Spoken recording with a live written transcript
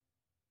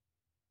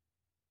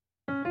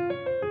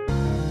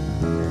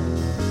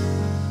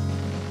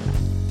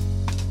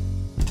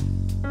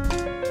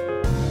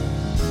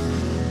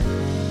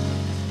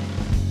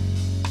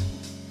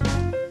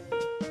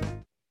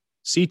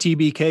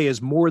CTBK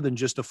is more than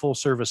just a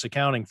full-service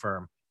accounting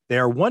firm. They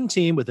are one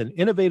team with an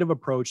innovative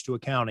approach to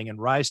accounting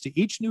and rise to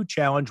each new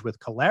challenge with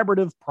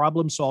collaborative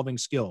problem-solving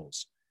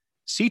skills.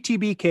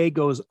 CTBK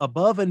goes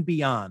above and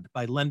beyond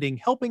by lending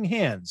helping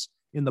hands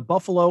in the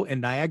Buffalo and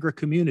Niagara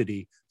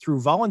community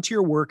through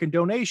volunteer work and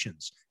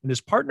donations, and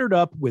is partnered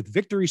up with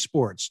Victory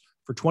Sports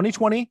for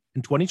 2020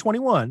 and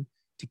 2021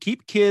 to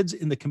keep kids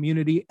in the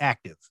community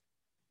active.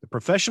 The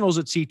professionals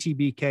at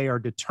CTBK are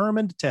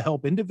determined to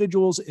help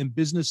individuals and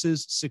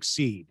businesses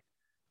succeed.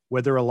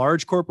 Whether a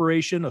large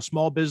corporation, a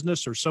small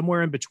business, or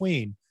somewhere in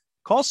between,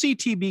 call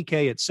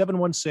CTBK at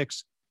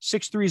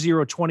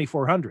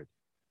 716-630-2400.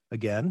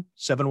 Again,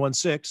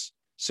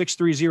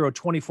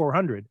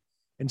 716-630-2400,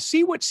 and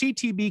see what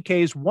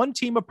CTBK's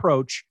one-team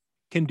approach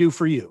can do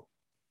for you.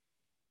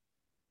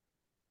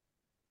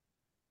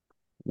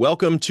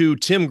 Welcome to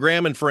Tim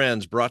Graham and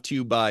Friends, brought to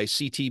you by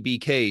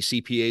CTBK,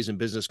 CPAs and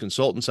Business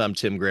Consultants. I'm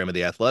Tim Graham of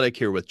The Athletic,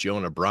 here with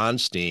Jonah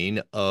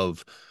Bronstein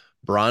of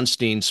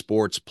Bronstein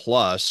Sports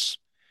Plus.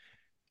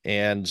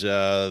 And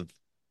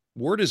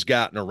word has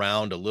gotten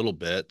around a little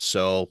bit,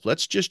 so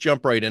let's just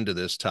jump right into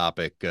this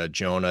topic,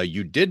 Jonah.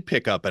 You did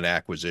pick up an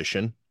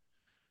acquisition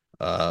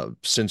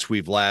since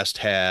we've last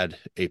had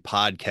a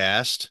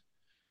podcast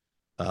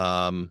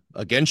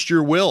against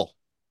your will.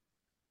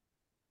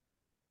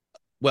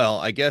 Well,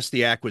 I guess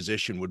the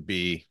acquisition would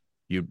be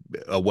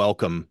a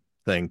welcome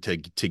thing to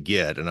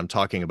get, and I'm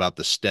talking about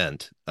the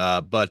stent.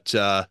 But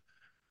a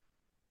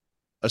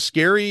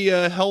scary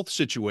health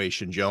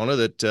situation, Jonah,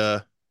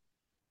 that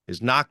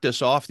has knocked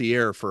us off the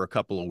air for a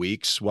couple of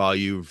weeks while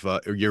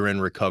you're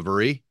in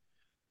recovery.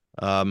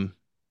 What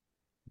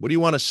do you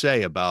want to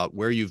say about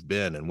where you've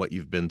been and what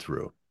you've been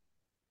through?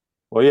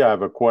 Well, yeah,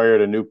 I've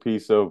acquired a new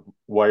piece of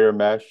wire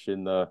mesh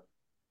in the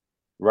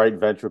right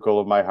ventricle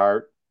of my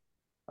heart.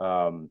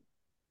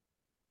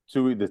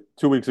 2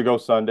 weeks ago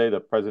Sunday, the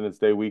President's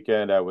Day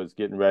weekend, I was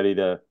getting ready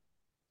to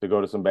go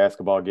to some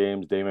basketball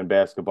games, Damon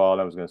basketball,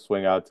 and I was going to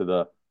swing out to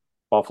the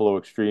Buffalo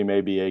Extreme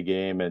ABA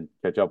game and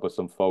catch up with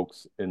some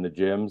folks in the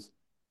gyms.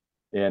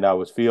 And I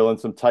was feeling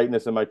some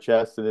tightness in my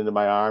chest and into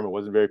my arm. It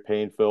wasn't very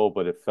painful,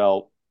 but it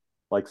felt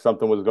like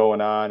something was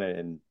going on.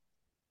 And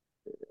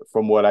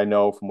from what I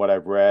know, from what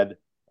I've read,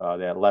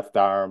 that left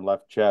arm,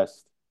 left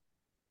chest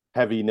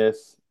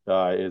heaviness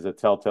is a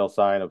telltale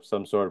sign of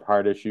some sort of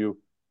heart issue.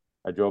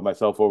 I drove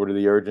myself over to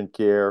the urgent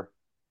care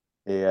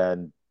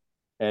and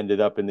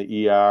ended up in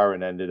the ER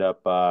and ended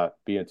up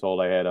being told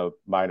I had a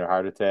minor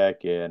heart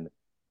attack and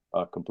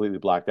a completely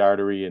blocked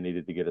artery and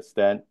needed to get a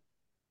stent.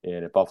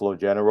 And at Buffalo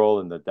General,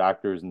 and the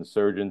doctors and the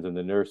surgeons and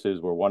the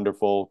nurses were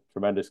wonderful,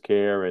 tremendous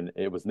care. And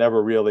it was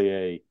never really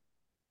a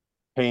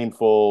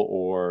painful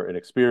or an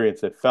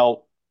experience that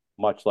felt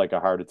much like a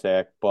heart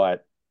attack,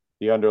 but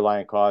the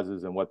underlying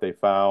causes and what they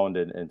found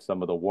and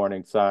some of the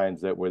warning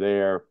signs that were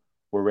there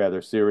were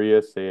rather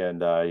serious.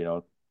 And,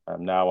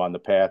 I'm now on the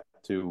path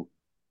to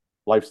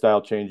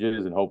lifestyle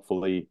changes and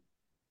hopefully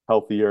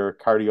healthier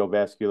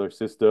cardiovascular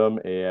system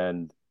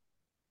and,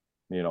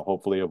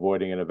 hopefully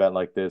avoiding an event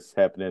like this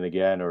happening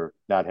again or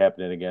not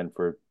happening again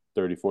for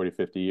 30, 40,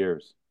 50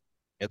 years.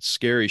 It's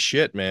scary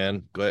shit,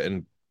 man.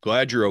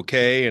 Glad you're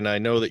okay. And I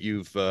know that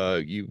you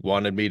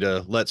wanted me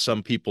to let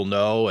some people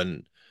know.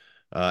 And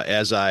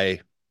as I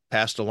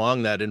passed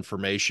along that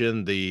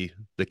information, the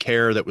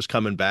care that was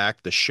coming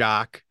back, the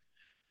shock,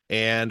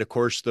 and of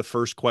course, the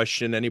first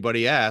question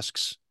anybody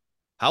asks,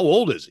 how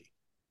old is he?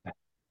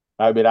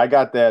 I mean, I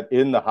got that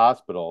in the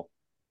hospital.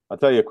 I'll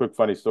tell you a quick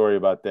funny story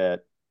about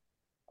that.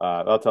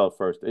 I'll tell it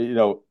first.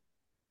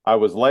 I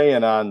was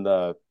laying on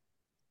the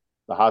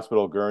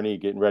hospital gurney,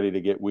 getting ready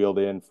to get wheeled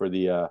in for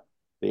the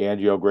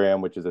angiogram,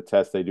 which is a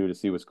test they do to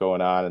see what's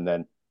going on, and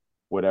then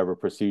whatever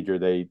procedure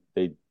they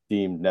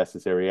deemed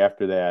necessary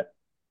after that.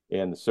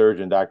 And the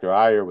surgeon, Dr.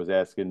 Iyer, was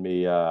asking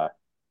me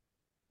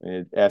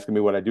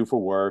what I do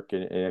for work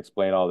and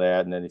explain all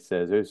that. And then he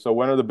says, "So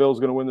when are the Bills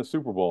going to win the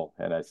Super Bowl?"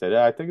 And I said,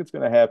 "I think it's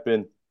going to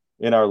happen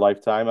in our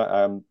lifetime."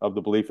 I'm of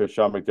the belief, as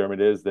Sean McDermott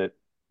is, that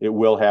it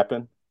will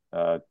happen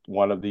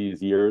one of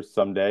these years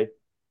someday.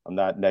 I'm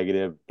not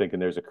negative, thinking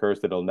there's a curse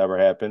that it'll never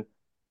happen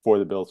for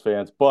the Bills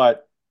fans.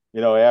 But,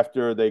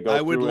 after they go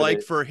I would like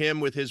it, for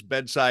him with his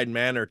bedside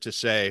manner to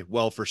say,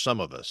 well, for some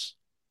of us.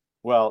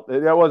 Well,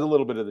 that was a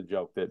little bit of the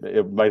joke that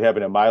it might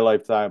happen in my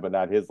lifetime, but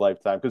not his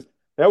lifetime. Because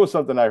that was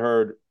something I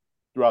heard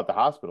throughout the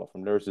hospital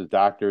from nurses,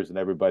 doctors, and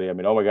everybody. I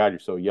mean, oh my God, you're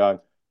so young.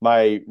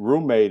 My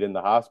roommate in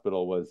the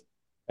hospital was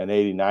an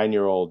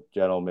 89-year-old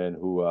gentleman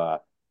who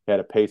had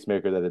a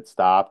pacemaker that had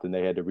stopped, and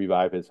they had to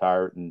revive his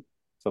heart. And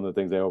some of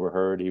the things I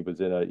overheard, he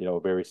was in a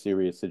very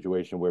serious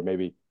situation where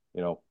maybe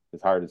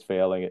his heart is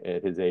failing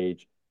at his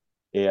age.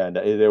 And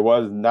there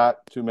was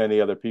not too many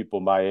other people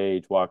my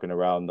age walking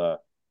around the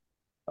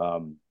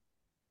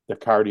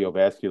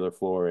cardiovascular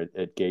floor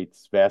at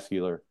Gates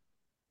Vascular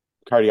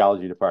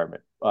Cardiology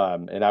Department.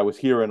 And I was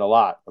hearing a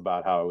lot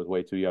about how I was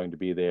way too young to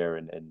be there.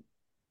 And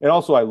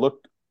also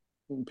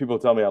people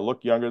tell me I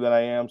look younger than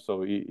I am.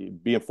 So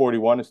being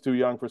 41 is too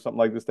young for something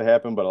like this to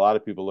happen. But a lot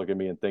of people look at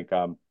me and think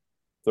I'm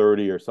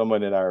 30, or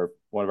someone in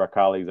one of our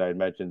colleagues I had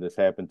mentioned this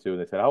happened to, and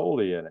they said, "How old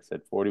are you?" And I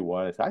said,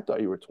 41. I said, "I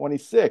thought you were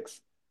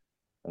 26."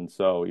 And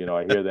so,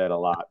 I hear that a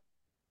lot.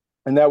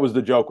 And that was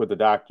the joke with the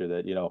doctor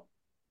that,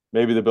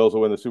 maybe the Bills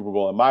will win the Super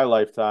Bowl in my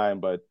lifetime,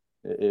 but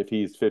if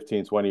he's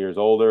 15, 20 years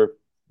older,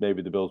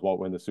 maybe the Bills won't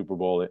win the Super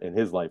Bowl in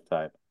his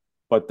lifetime.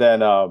 But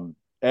then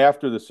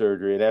after the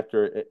surgery, and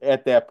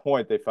at that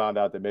point, they found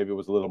out that maybe it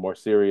was a little more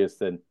serious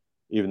than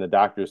even the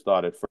doctors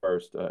thought at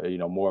first,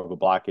 more of a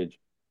blockage.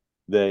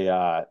 They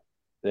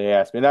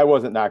asked me, and I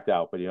wasn't knocked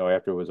out, but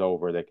after it was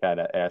over, they kind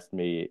of asked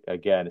me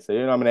again and said,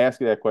 I'm going to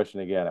ask you that question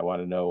again. I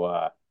want to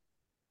know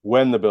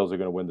when the Bills are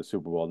going to win the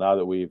Super Bowl now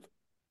that we've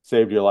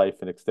saved your life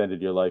and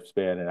extended your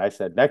lifespan. And I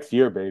said, next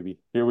year, baby.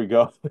 Here we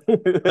go.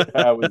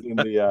 I was in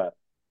the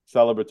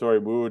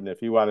celebratory mood, and if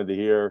he wanted to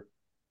hear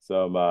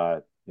some,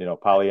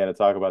 Pollyanna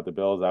talk about the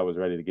Bills, I was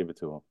ready to give it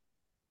to him.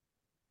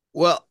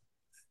 Well,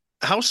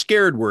 how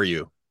scared were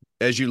you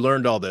as you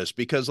learned all this?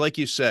 Because, like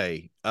you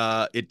say,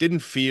 it didn't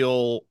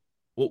feel.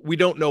 Well, we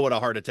don't know what a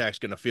heart attack's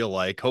going to feel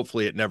like.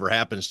 Hopefully, it never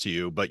happens to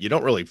you, but you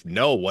don't really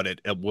know what it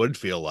would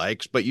feel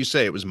like. But you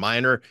say it was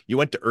minor. You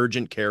went to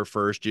urgent care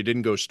first. You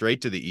didn't go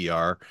straight to the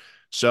ER.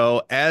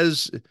 So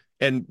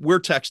and we're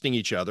texting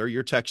each other.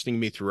 You're texting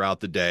me throughout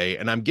the day,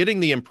 and I'm getting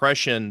the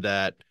impression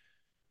that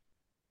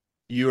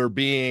you're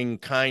being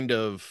kind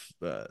of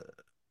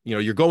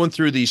you're going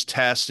through these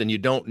tests and you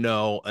don't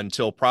know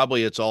until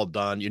probably it's all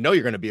done. You're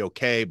going to be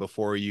okay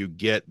before you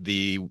get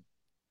the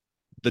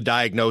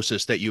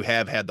diagnosis that you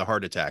have had the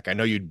heart attack. I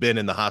know you'd been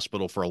in the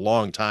hospital for a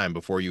long time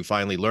before you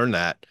finally learned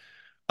that.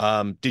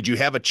 Did you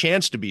have a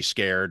chance to be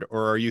scared,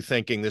 or are you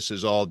thinking this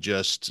is all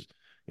just,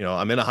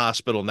 I'm in a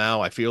hospital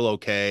now, I feel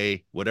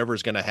okay,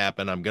 whatever's going to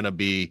happen, I'm going to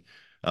be,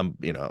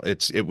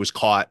 it was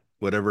caught,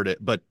 whatever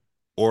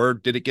or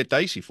did it get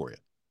dicey for you?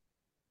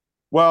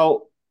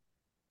 Well,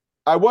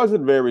 I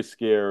wasn't very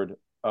scared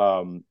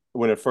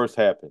when it first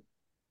happened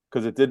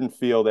because it didn't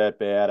feel that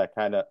bad.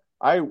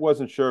 I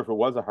wasn't sure if it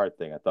was a heart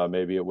thing. I thought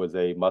maybe it was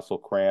a muscle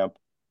cramp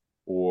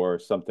or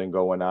something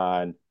going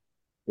on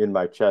in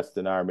my chest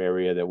and arm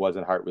area that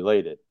wasn't heart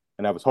related.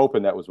 And I was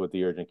hoping that was what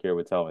the urgent care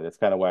would tell me. That's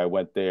kind of why I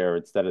went there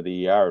instead of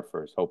the ER at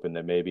first, hoping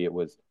that maybe it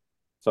was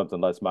something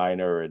less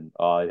minor and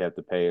all I'd have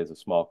to pay is a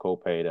small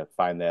copay to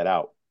find that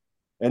out.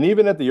 And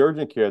even at the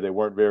urgent care, they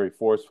weren't very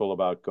forceful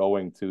about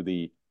going to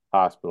the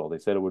hospital. They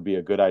said it would be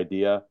a good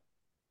idea,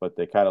 but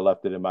they kind of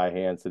left it in my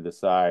hands to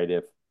decide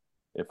if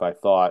I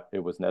thought it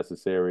was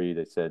necessary.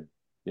 They said,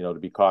 to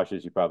be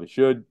cautious, you probably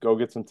should go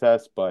get some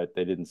tests, but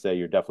they didn't say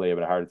you're definitely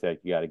having a heart attack.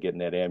 You got to get in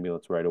that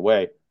ambulance right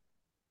away.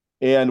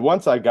 And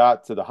once I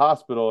got to the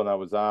hospital and I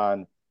was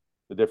on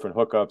the different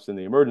hookups in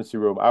the emergency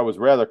room, I was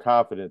rather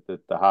confident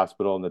that the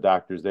hospital and the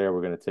doctors there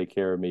were going to take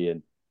care of me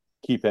and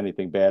keep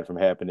anything bad from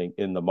happening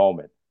in the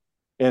moment.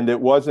 And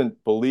it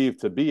wasn't believed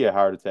to be a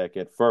heart attack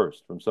at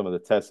first from some of the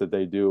tests that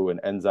they do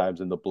and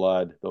enzymes in the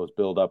blood. Those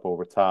build up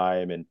over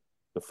time. And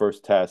the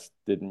first test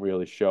didn't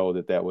really show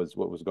that that was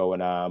what was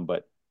going on.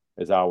 But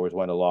as hours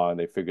went along,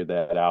 they figured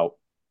that out.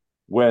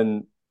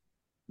 When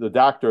the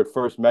doctor at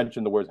first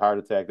mentioned the words heart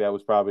attack, that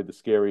was probably the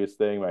scariest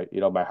thing.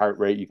 My heart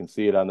rate, you can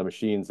see it on the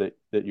machines that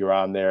you're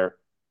on there,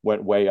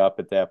 went way up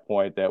at that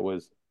point. That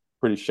was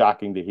pretty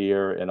shocking to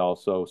hear and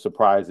also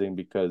surprising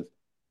because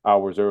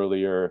hours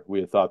earlier, we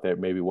had thought that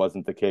maybe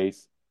wasn't the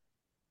case.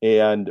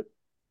 And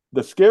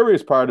the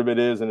scariest part of it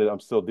is, and I'm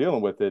still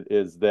dealing with it,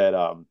 is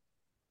that,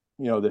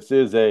 this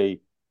is a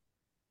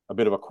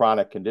bit of a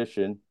chronic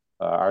condition,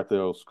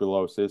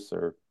 arteriosclerosis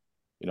or,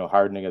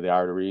 hardening of the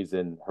arteries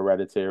and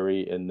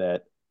hereditary, in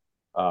that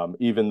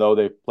even though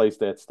they've placed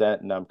that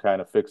stent and I'm kind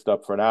of fixed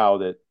up for now,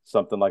 that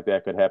something like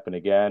that could happen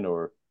again,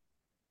 or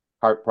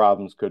heart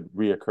problems could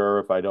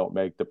reoccur if I don't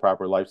make the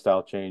proper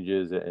lifestyle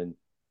changes and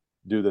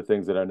do the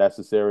things that are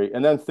necessary.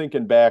 And then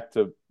thinking back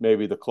to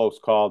maybe the close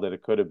call that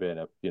it could have been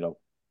if,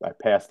 I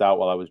passed out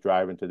while I was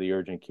driving to the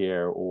urgent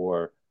care,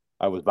 or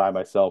I was by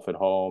myself at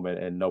home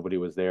and nobody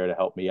was there to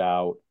help me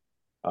out.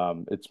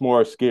 It's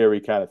more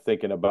scary kind of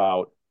thinking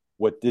about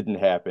what didn't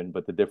happen,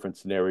 but the different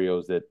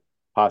scenarios that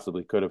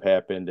possibly could have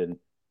happened.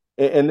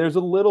 And there's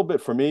a little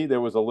bit, for me, there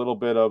was a little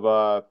bit of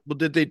well,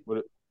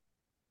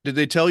 did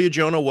they tell you,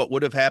 Jonah, what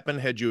would have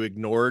happened had you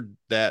ignored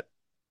that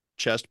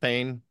chest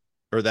pain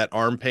or that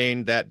arm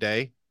pain that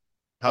day?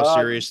 How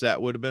serious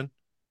that would have been?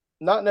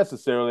 Not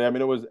necessarily. I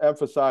mean, it was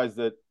emphasized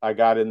that I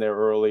got in there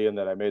early and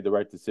that I made the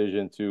right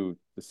decision to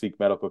seek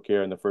medical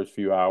care in the first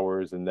few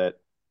hours, and that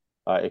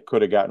it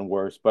could have gotten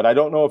worse. But I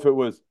don't know if it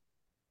was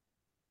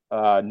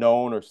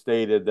known or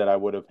stated that I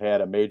would have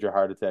had a major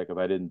heart attack if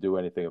I didn't do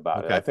anything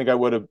about it. I think I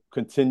would have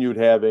continued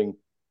having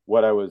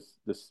what I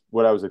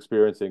was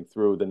experiencing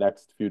through the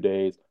next few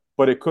days,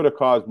 but it could have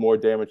caused more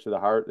damage to the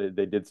heart.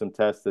 They did some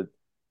tests that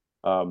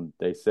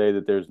they say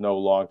that there's no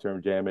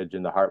long-term damage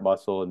in the heart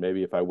muscle, and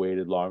maybe if I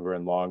waited longer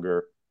and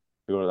longer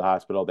to go to the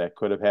hospital, that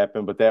could have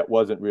happened, but that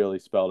wasn't really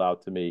spelled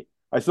out to me.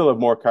 I still have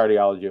more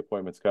cardiology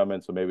appointments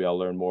coming, so maybe I'll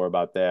learn more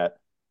about that.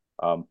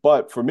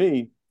 But for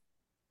me,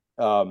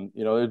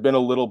 there's been a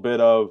little bit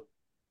of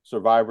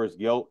survivor's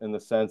guilt in the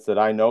sense that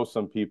I know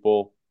some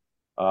people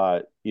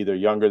either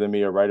younger than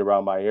me or right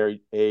around my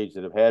age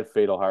that have had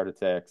fatal heart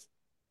attacks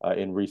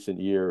in recent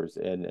years,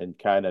 and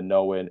kind of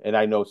knowing, and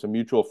I know some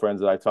mutual friends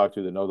that I talk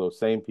to that know those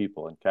same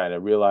people, and kind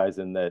of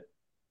realizing that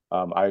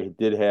I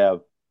did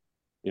have,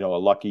 a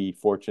lucky,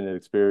 fortunate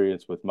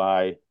experience with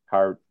my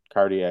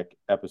cardiac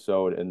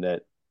episode, and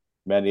that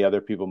many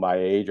other people my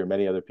age or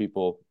many other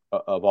people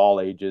of all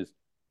ages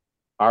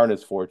aren't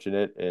as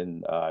fortunate,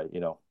 and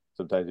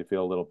sometimes you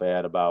feel a little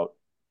bad about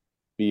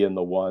being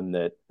the one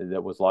that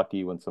was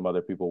lucky when some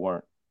other people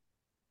weren't.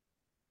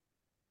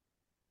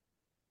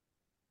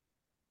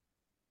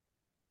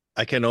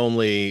 I can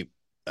only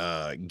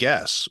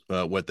guess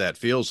what that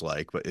feels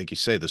like. But like you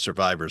say, the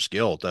survivor's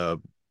guilt. I,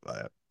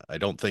 I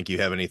don't think you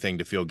have anything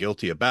to feel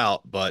guilty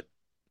about, but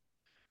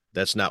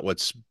that's not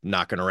what's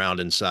knocking around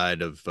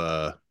inside of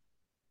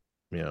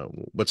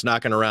what's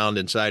knocking around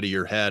inside of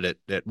your head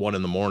at 1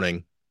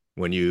 a.m.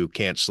 when you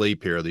can't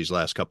sleep here these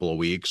last couple of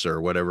weeks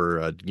or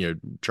whatever.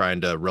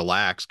 Trying to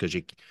relax because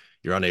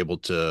you're unable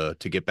to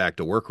get back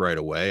to work right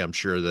away. I'm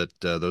sure that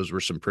those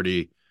were some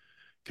pretty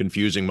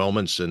confusing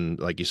moments, and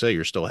like you say,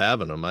 you're still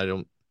having them. I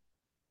don't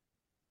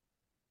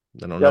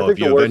Yeah, I know if think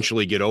the you worst.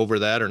 eventually get over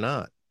that or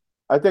not.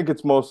 I think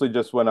it's mostly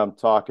just when I'm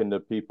talking to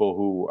people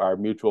who are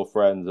mutual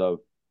friends of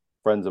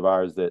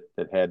ours that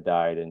had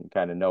died, and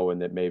kind of knowing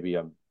that maybe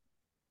I'm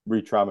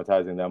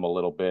re-traumatizing them a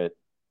little bit.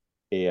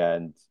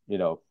 And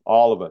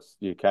all of us,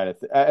 you kind of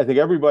I think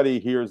everybody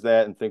hears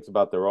that and thinks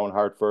about their own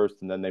heart first,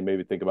 and then they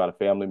maybe think about a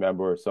family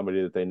member or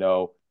somebody that they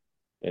know,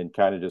 and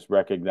kind of just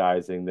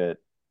recognizing that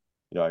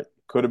it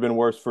could have been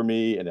worse for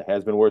me, and it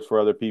has been worse for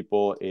other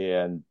people,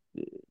 and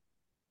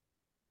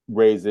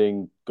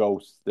raising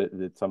ghosts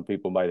that some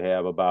people might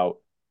have about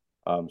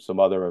some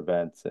other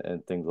events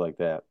and things like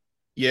that.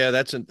 Yeah,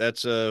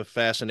 that's a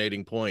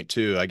fascinating point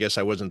too. I guess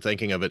I wasn't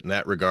thinking of it in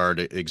that regard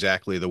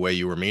exactly the way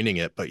you were meaning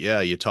it, but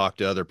yeah, you talk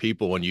to other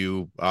people and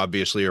you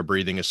obviously are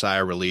breathing a sigh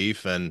of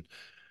relief and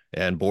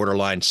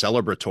borderline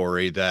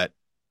celebratory that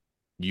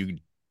you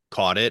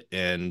caught it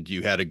and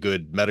you had a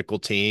good medical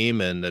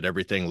team and that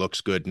everything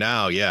looks good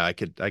now. Yeah, I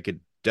could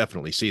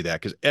definitely see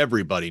that because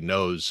everybody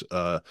knows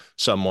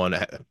someone,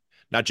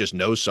 not just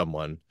knows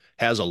someone,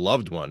 has a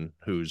loved one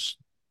who's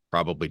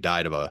probably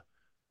died of a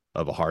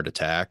heart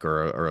attack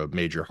or a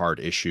major heart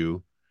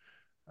issue.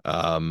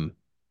 Um,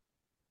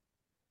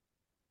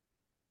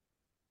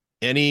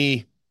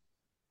 any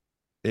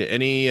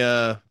any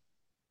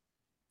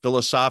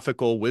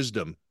philosophical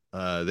wisdom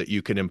that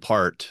you can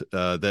impart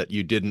that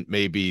you didn't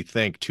maybe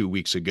think 2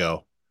 weeks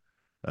ago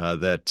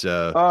that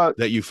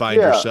you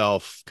find Yeah,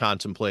 yourself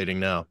contemplating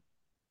now?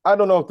 I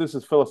don't know if this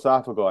is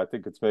philosophical. I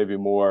think it's maybe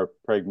more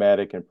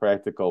pragmatic and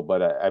practical,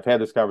 but I've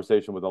had this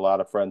conversation with a lot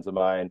of friends of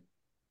mine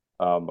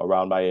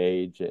around my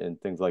age and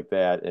things like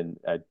that. And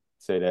I'd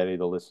say to any of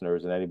the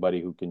listeners and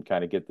anybody who can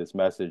kind of get this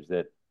message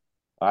that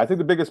I think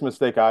the biggest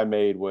mistake I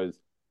made was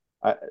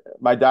I,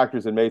 my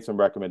doctors had made some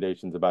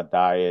recommendations about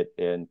diet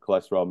and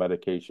cholesterol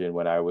medication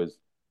when I was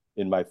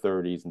in my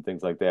 30s and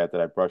things like that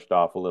I brushed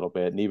off a little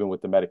bit. And even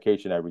with the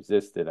medication, I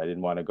resisted. I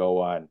didn't want to go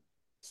on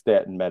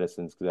statin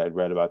medicines because I'd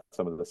read about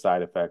some of the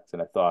side effects,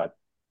 and I thought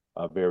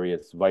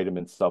various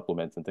vitamin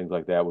supplements and things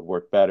like that would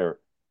work better.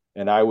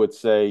 And I would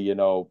say, you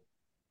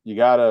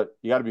gotta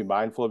be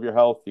mindful of your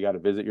health. You got to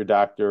visit your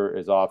doctor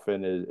as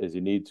often as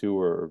you need to,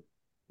 or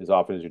as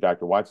often as your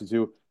doctor wants you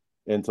to,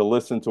 and to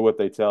listen to what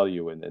they tell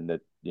you, and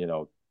that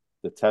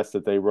the tests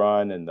that they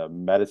run and the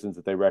medicines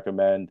that they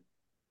recommend.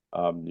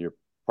 You're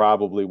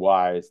probably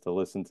wise to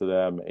listen to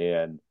them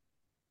and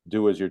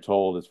do as you're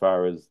told as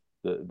far as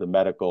the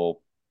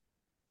medical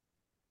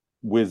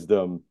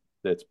wisdom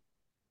that's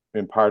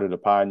imparted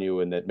upon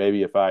you, and that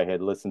maybe if I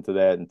had listened to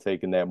that and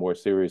taken that more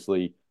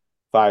seriously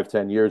 5,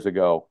 10 years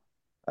ago,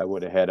 I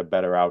would have had a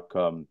better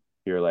outcome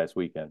here last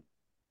weekend.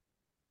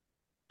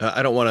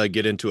 I don't want to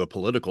get into a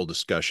political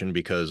discussion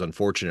because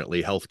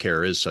unfortunately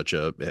healthcare is such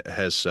a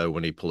has so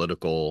many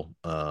political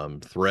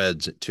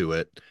threads to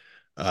it.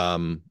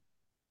 Um,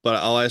 but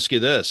I'll ask you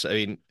this. I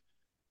mean,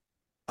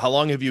 how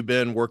long have you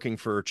been working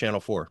for Channel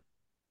 4?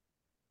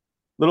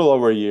 Little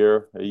over a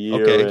year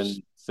Okay.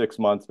 and 6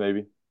 months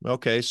maybe.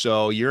 Okay.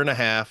 So a year and a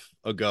half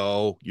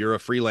ago, you're a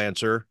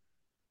freelancer.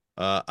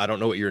 I don't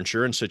know what your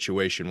insurance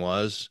situation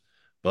was,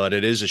 but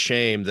it is a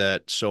shame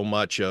that so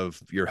much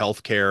of your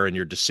health care and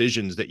your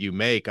decisions that you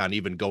make on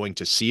even going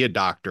to see a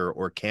doctor,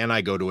 or can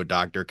I go to a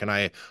doctor? Can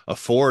I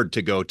afford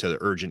to go to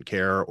urgent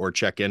care or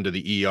check into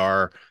the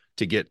ER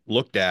to get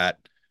looked at,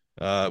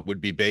 would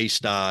be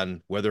based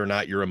on whether or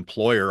not your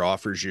employer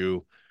offers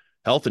you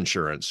health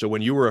insurance. So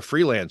when you were a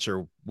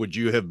freelancer, would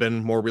you have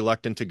been more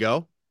reluctant to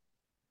go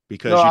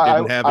No, because you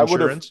didn't have I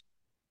would have insurance?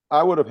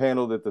 I would have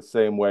handled it the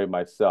same way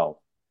myself.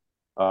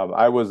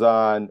 I was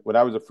on when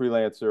I was a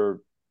freelancer,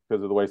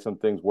 because of the way some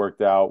things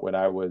worked out when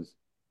I was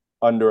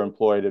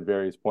underemployed at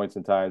various points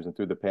in times, and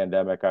through the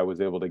pandemic, I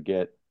was able to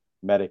get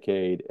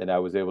Medicaid, and I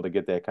was able to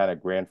get that kind of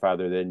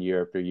grandfathered in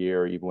year after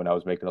year, even when I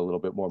was making a little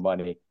bit more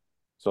money.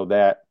 So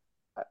that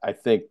I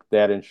think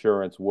that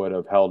insurance would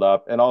have held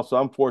up. And also,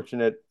 I'm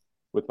fortunate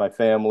with my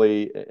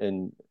family,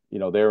 and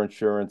their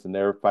insurance and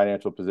their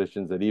financial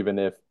positions, that even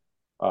if,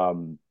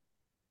 um,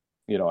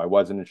 I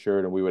wasn't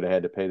insured and we would have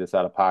had to pay this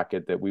out of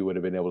pocket, that we would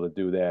have been able to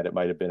do that. It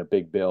might have been a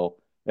big bill.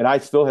 And I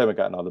still haven't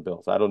gotten all the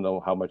bills. I don't know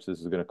how much this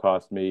is going to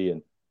cost me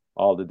and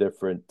all the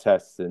different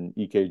tests and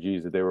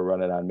EKGs that they were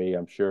running on me.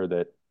 I'm sure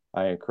that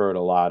I incurred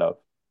a lot of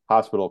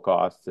hospital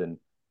costs. And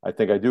I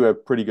think I do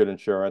have pretty good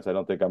insurance. I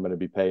don't think I'm going to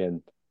be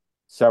paying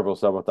several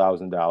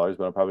 $1,000s,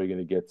 but I'm probably going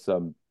to get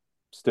some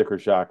sticker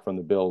shock from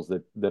the bills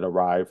that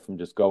arrive from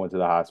just going to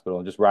the hospital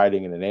and just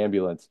riding in an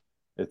ambulance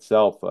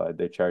itself.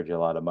 They charge you a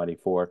lot of money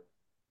for.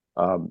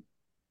 Um,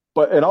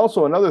 and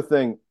also another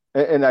thing,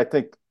 and I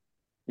think,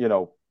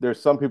 there's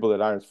some people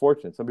that aren't as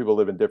fortunate. Some people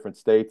live in different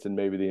states and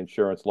maybe the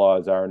insurance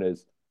laws aren't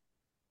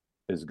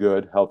as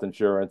good, health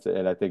insurance.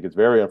 And I think it's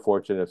very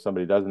unfortunate if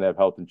somebody doesn't have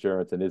health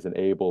insurance and isn't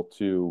able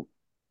to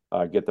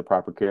get the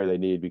proper care they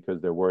need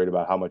because they're worried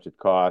about how much it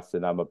costs.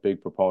 And I'm a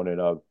big proponent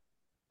of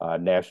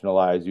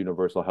nationalized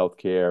universal health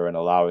care and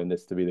allowing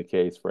this to be the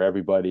case for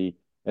everybody,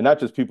 and not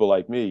just people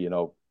like me,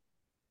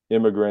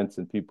 immigrants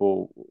and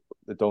people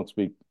that don't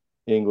speak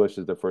English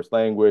as their first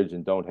language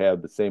and don't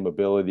have the same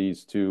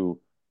abilities to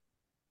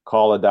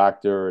call a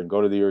doctor and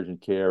go to the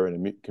urgent care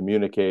and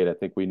communicate. I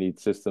think we need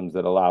systems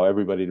that allow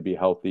everybody to be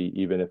healthy,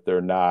 even if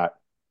they're not,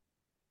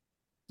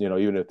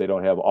 even if they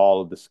don't have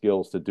all of the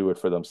skills to do it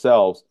for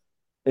themselves.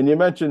 And you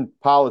mentioned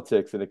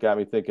politics, and it got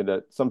me thinking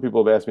that some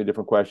people have asked me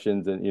different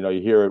questions, and you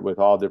hear it with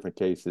all different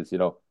cases.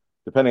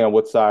 Depending on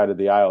what side of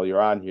the aisle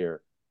you're on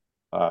here,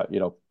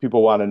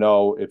 people want to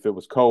know if it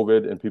was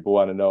COVID, and people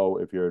want to know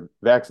if you're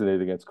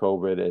vaccinated against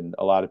COVID, and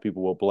a lot of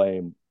people will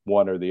blame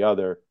one or the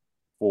other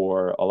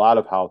for a lot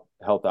of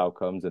health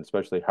outcomes, and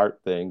especially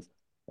heart things.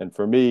 And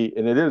for me,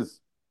 and it is,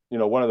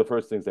 one of the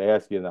first things they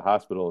ask you in the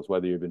hospital is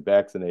whether you've been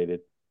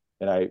vaccinated.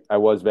 And I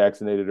was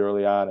vaccinated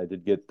early on. I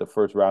did get the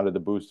first round of the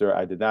booster.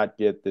 I did not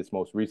get this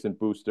most recent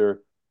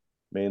booster,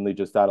 mainly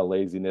just out of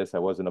laziness. I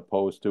wasn't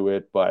opposed to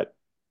it, but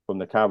from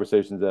the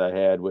conversations that I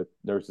had with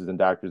nurses and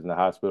doctors in the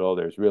hospital,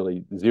 there's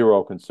really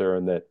zero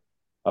concern that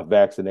a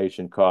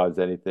vaccination caused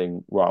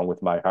anything wrong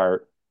with my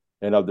heart.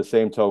 And of the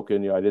same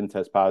token, I didn't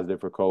test positive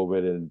for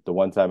COVID. And the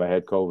one time I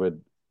had COVID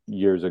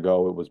years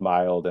ago, it was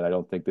mild. And I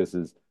don't think this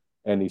is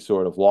any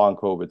sort of long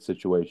COVID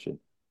situation,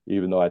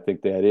 even though I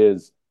think that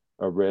is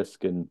a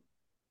risk. And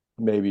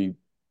maybe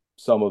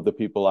some of the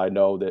people I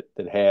know that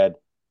had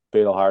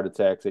fatal heart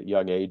attacks at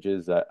young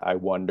ages, I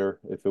wonder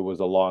if it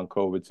was a long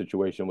COVID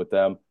situation with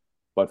them.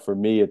 But for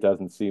me, it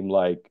doesn't seem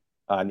like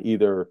on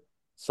either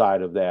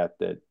side of that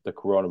the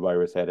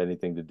coronavirus had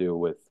anything to do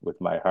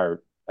with my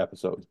heart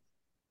episode.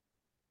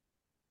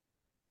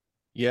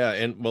 Yeah,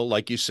 and well,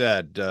 like you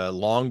said,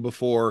 long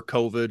before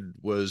COVID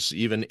was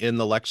even in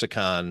the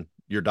lexicon,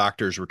 your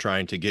doctors were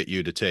trying to get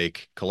you to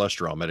take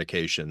cholesterol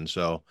medication.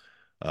 So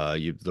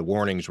the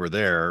warnings were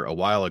there a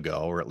while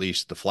ago, or at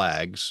least the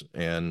flags.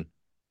 And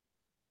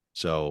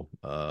so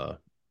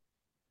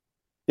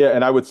yeah,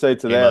 and I would say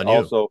to that you.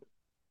 also,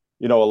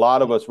 a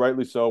lot of us,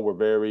 rightly so, were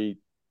very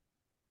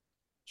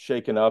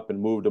shaken up and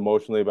moved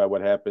emotionally by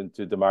what happened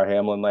to Damar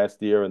Hamlin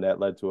last year, and that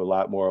led to a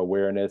lot more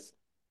awareness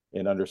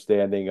and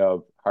understanding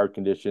of heart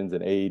conditions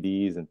and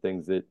AEDs and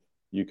things that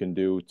you can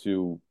do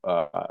to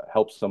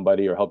help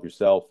somebody or help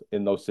yourself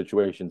in those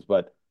situations.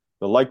 But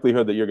the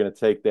likelihood that you're going to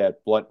take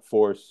that blunt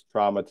force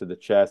trauma to the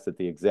chest at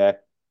the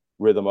exact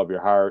rhythm of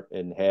your heart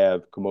and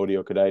have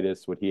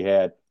commotiocarditis, what he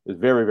had, is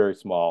very, very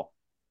small.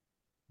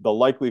 The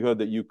likelihood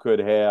that you could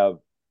have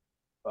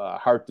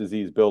heart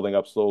disease building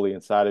up slowly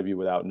inside of you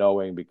without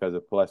knowing because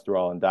of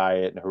cholesterol and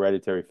diet and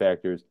hereditary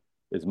factors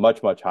is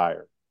much, much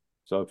higher.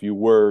 So if you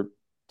were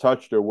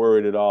touched or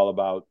worried at all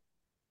about,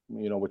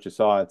 what you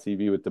saw on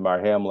TV with Damar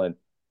Hamlin,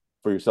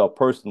 for yourself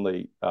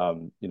personally,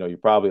 you're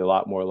probably a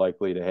lot more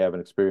likely to have an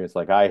experience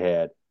like I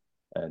had.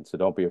 And so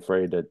don't be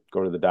afraid to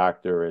go to the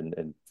doctor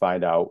and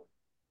find out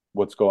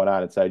what's going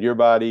on inside your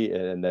body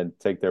and then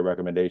take their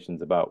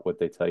recommendations about what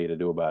they tell you to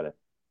do about it.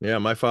 Yeah,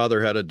 my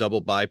father had a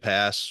double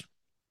bypass,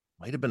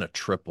 might have been a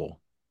triple,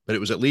 but it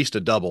was at least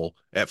a double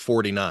at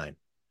 49.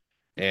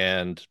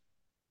 And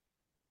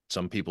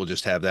some people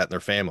just have that in their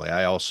family.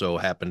 I also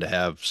happen to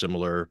have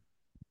similar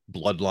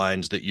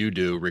bloodlines that you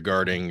do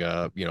regarding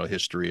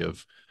history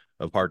of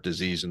heart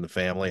disease in the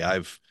family.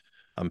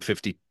 I'm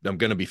 50. I'm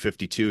going to be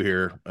 52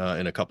 here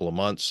in a couple of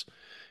months,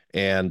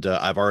 and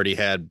I've already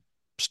had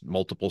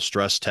multiple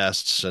stress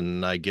tests,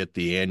 and I get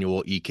the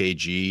annual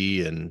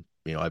EKG, and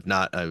I've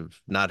not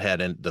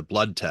had the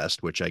blood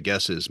test, which I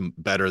guess is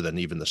better than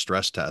even the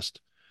stress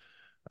test.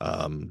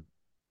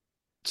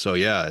 So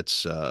yeah,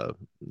 it's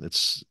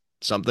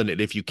something that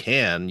if you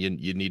can,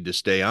 you need to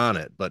stay on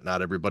it, but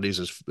not everybody's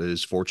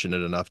is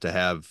fortunate enough to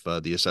have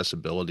the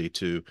accessibility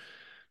to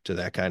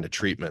that kind of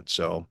treatment.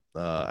 So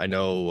I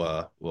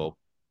know, well,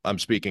 I'm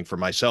speaking for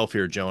myself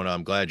here, Jonah.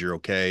 I'm glad you're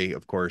okay.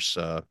 Of course,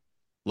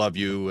 love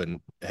you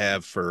and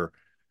have for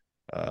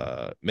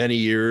many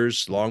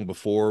years, long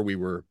before we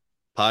were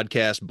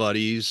podcast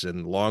buddies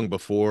and long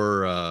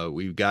before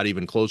we got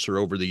even closer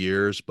over the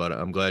years. But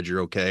I'm glad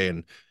you're okay.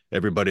 And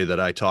everybody that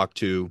I talked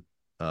to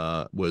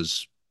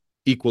was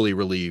equally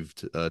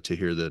relieved to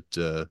hear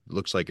that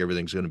looks like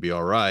everything's going to be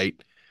all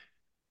right.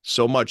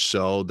 So much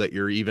so that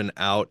you're even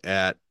out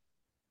at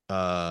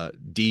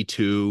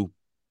D2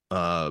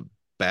 uh,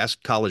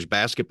 college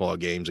basketball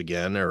games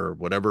again, or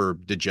whatever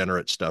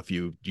degenerate stuff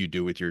you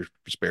do with your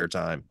spare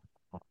time.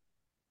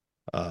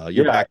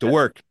 You're Yeah, back to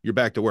work. You're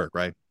back to work,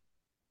 right?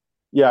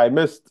 yeah, I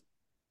missed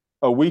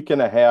a week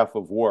and a half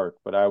of work,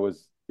 but I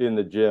was in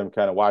the gym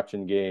kind of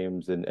watching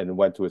games and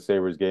went to a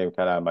Sabres game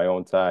kind of on my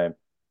own time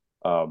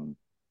um,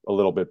 a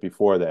little bit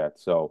before that.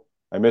 So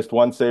I missed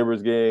one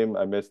Sabres game.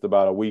 I missed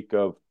about a week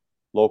of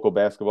local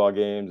basketball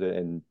games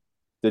and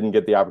didn't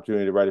get the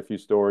opportunity to write a few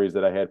stories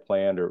that I had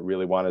planned or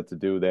really wanted to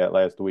do that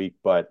last week.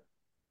 But,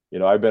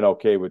 I've been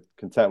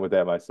content with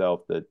that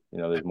myself, that,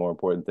 there's more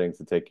important things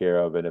to take care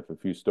of. And if a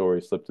few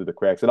stories slip through the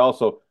cracks, and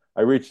also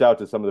I reached out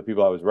to some of the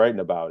people I was writing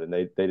about and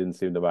they didn't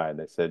seem to mind.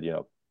 They said,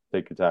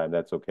 take your time.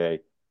 That's okay.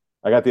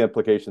 I got the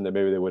implication that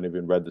maybe they wouldn't have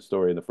even read the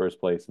story in the first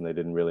place and they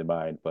didn't really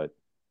mind, but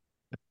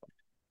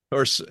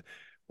Or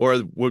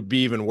or would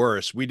be even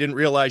worse, we didn't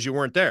realize you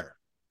weren't there.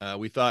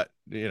 We thought,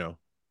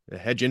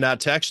 had you not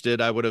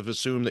texted, I would have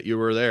assumed that you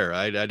were there.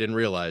 I didn't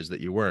realize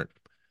that you weren't.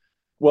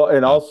 well,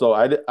 and Uh, also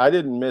I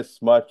didn't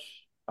miss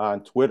much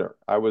on Twitter.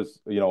 I was,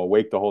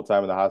 awake the whole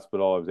time in the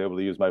hospital. I was able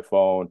to use my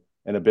phone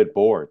and a bit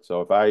bored.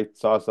 So if I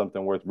saw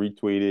something worth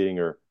retweeting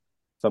or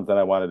something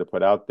I wanted to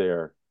put out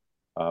there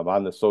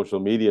on the social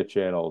media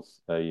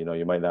channels,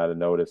 you might not have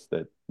noticed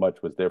that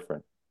much was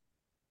different.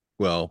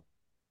 well,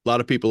 a lot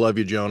of people love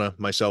you, Jonah,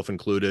 myself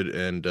included,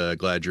 and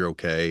glad you're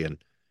okay.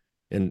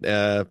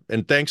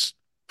 And thanks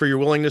for your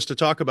willingness to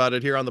talk about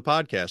it here on the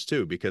podcast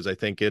too, because I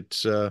think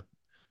it's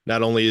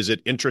not only is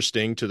it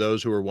interesting to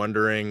those who are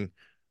wondering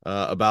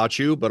about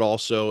you, but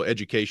also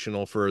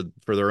educational for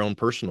their own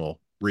personal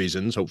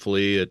reasons.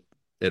 Hopefully, it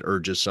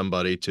urges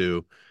somebody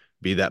to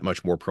be that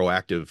much more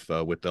proactive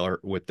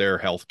with their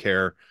health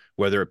care,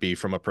 whether it be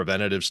from a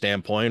preventative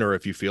standpoint or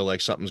if you feel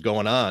like something's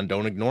going on,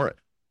 don't ignore it.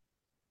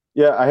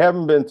 Yeah, I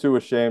haven't been too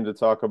ashamed to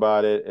talk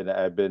about it, and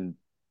I've been,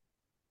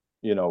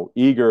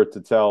 eager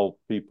to tell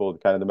people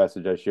kind of the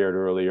message I shared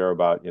earlier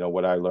about,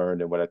 what I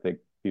learned and what I think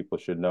people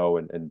should know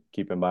and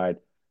keep in mind.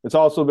 It's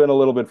also been a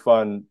little bit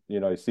fun,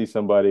 you see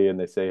somebody and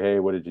they say, "Hey,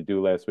 what did you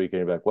do last week?"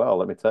 And you're like, "Well,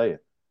 let me tell you,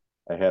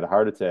 I had a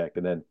heart attack."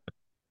 And then,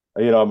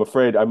 I'm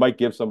afraid I might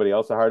give somebody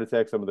else a heart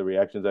attack. Some of the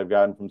reactions I've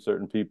gotten from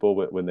certain people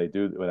when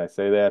I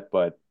say that,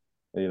 but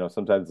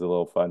sometimes it's a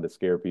little fun to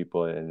scare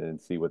people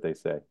and see what they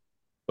say.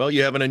 Well,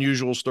 you have an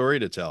unusual story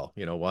to tell.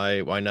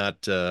 Why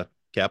not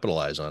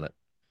capitalize on it?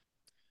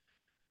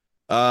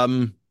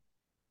 Um,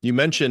 you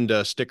mentioned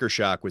sticker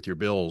shock with your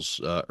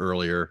bills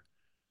earlier.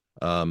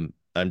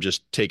 I'm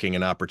just taking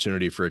an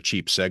opportunity for a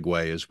cheap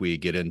segue as we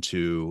get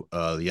into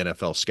the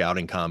NFL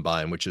scouting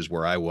combine, which is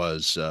where I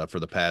was for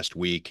the past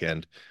week.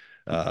 And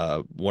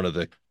one of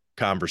the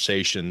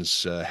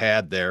conversations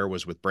had there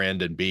was with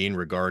Brandon Beane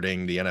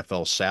regarding the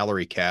NFL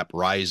salary cap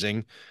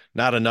rising.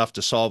 Not enough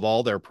to solve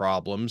all their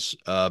problems,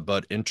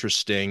 but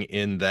interesting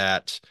in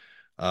that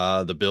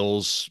the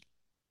Bills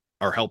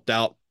are helped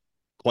out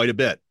quite a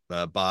bit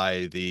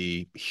by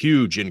the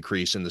huge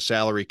increase in the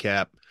salary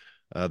cap.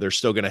 They're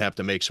still going to have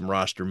to make some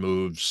roster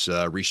moves,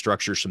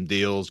 restructure some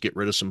deals, get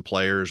rid of some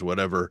players,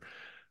 whatever.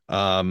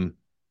 Um,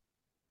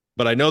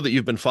 but I know that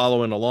you've been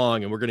following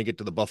along, and we're going to get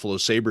to the Buffalo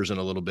Sabres in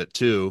a little bit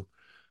too.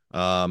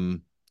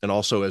 Um, and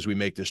also, as we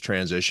make this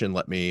transition,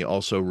 let me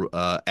also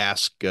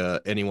ask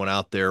anyone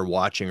out there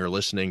watching or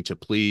listening to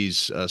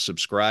please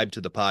subscribe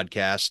to the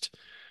podcast,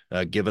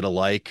 give it a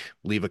like,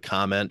 leave a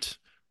comment,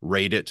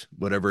 rate it,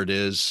 whatever it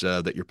is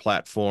that your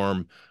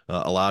platform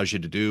allows you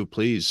to do.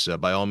 Please,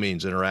 by all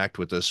means, interact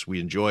with us. We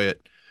enjoy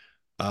it.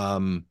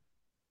 Um,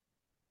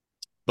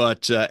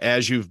 but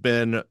as you've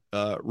been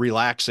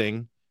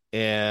relaxing,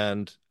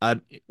 and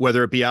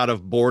whether it be out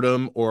of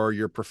boredom or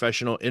your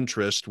professional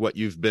interest, what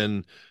you've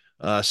been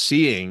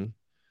seeing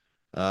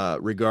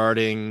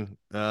regarding,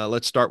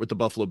 let's start with the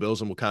Buffalo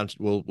Bills, and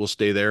we'll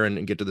stay there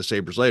and get to the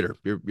Sabres later.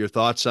 Your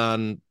thoughts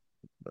on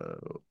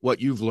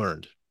what you've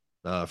learned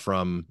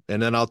from,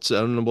 and then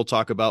we'll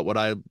talk about what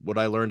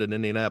I learned in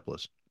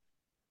Indianapolis.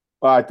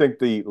 Well, I think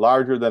the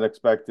larger than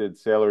expected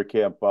salary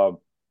cap bump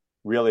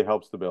really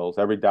helps the Bills.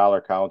 Every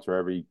dollar counts, or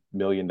every $1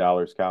 million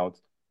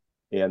counts,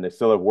 and they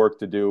still have work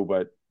to do,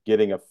 but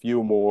getting a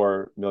few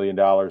more $1 million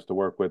to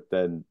work with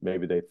than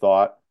maybe they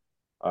thought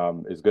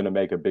is going to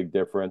make a big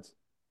difference.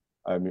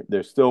 I mean,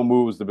 there's still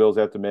moves the Bills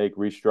have to make,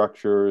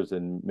 restructures,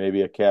 and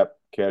maybe a cap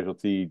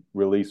casualty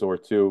release or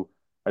two.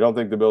 I don't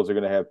think the Bills are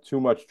going to have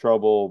too much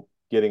trouble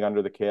getting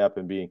under the cap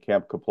and being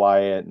cap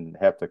compliant and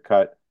have to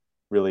cut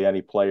really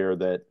any player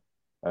that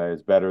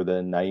is better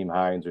than Naeem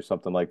Hines or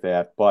something like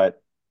that.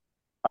 But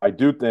I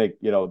do think,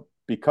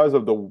 because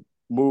of the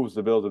moves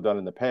the Bills have done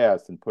in the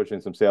past and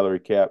pushing some salary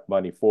cap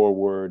money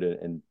forward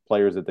and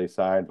players that they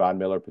signed, Von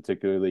Miller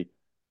particularly,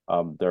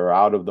 they're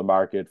out of the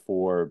market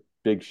for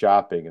big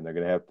shopping, and they're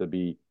going to have to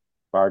be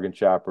bargain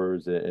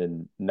shoppers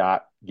and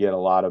not get a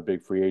lot of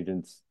big free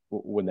agents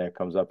when that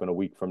comes up in a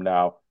week from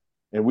now.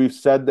 And we've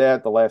said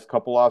that the last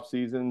couple off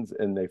seasons,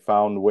 and they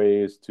found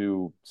ways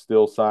to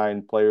still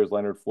sign players,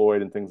 Leonard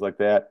Floyd and things like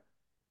that.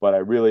 But I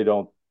really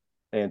don't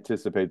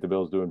anticipate the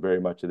Bills doing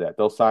very much of that.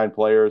 They'll sign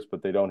players,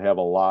 but they don't have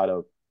a lot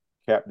of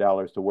cap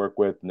dollars to work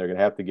with, and they're going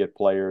to have to get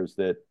players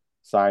that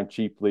sign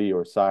cheaply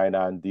or sign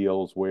on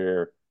deals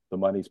where the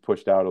money's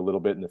pushed out a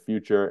little bit in the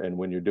future. And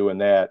when you're doing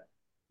that,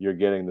 you're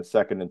getting the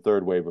second and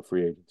third wave of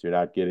free agents. You're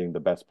not getting the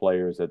best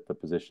players at the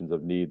positions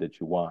of need that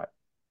you want.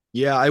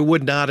 Yeah, I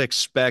would not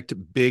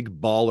expect big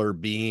baller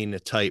bean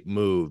type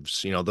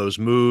moves. Those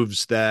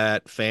moves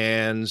that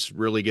fans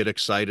really get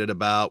excited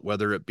about,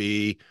 whether it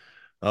be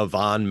a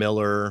Von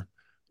Miller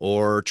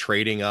or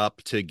trading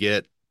up to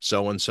get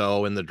so and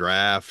so in the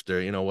draft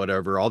or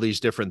whatever, all these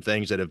different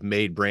things that have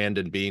made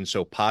Brandon Beane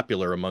so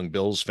popular among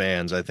Bills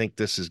fans. I think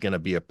this is going to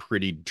be a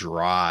pretty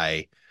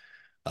dry,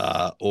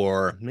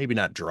 or maybe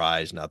not dry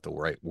is not the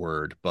right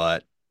word,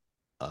 but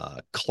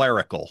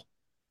clerical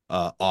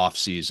off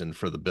season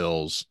for the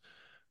Bills,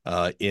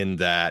 in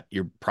that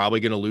you're probably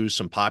going to lose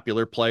some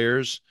popular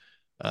players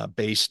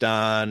based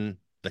on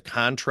the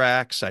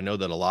contracts. I know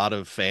that a lot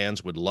of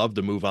fans would love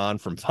to move on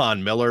from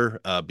Von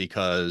Miller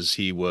because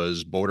he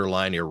was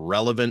borderline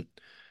irrelevant.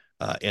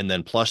 And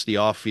then plus the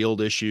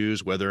off-field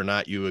issues, whether or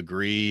not you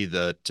agree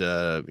that,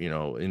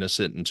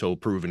 innocent until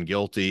proven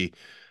guilty,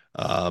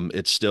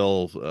 it's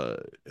still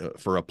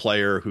for a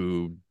player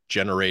who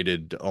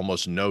generated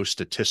almost no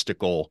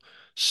statistical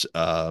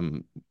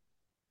um,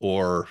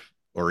 or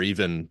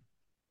even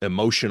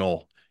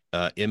emotional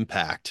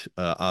impact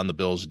on the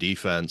Bills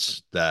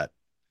defense, that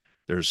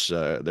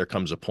there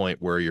comes a point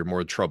where you're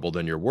more trouble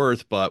than you're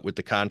worth. But with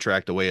the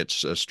contract, the way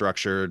it's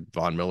structured,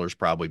 Von Miller's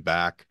probably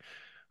back.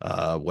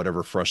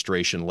 Whatever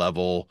frustration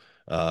level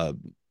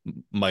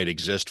might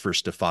exist for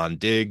Stephon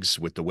Diggs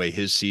with the way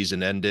his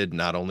season ended,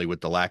 not only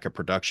with the lack of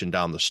production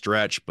down the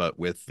stretch, but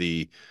with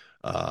the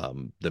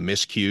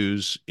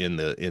miscues in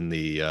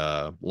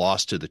the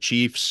loss to the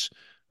Chiefs,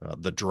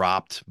 the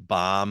dropped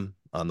bomb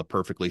on the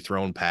perfectly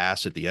thrown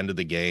pass at the end of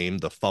the game,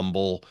 the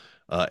fumble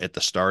at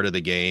the start of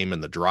the game,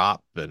 and the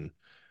drop. And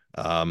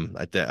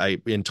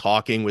in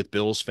talking with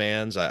Bills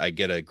fans, I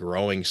get a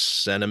growing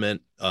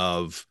sentiment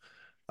of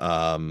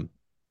time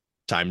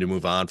to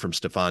move on from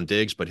Stephon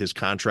Diggs, but his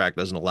contract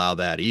doesn't allow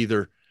that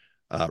either,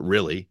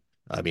 really.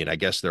 I mean, I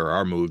guess there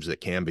are moves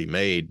that can be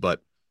made,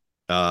 but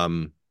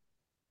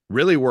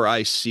really where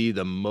I see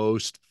the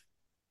most,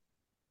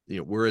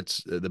 where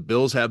it's the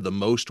Bills have the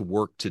most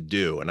work to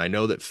do. And I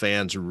know that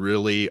fans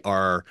really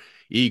are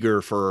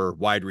eager for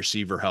wide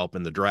receiver help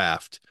in the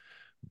draft,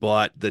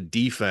 but the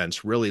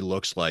defense really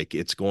looks like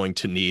it's going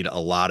to need a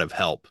lot of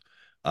help.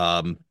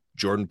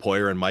 Jordan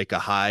Poyer and Micah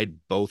Hyde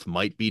both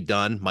might be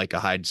done. Micah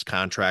Hyde's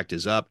contract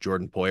is up.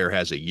 Jordan Poyer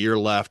has a year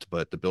left,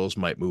 but the Bills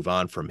might move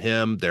on from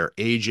him. They're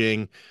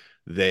aging.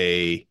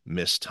 They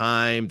miss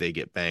time. They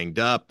get banged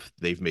up.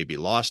 They've maybe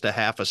lost a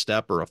half a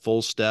step or a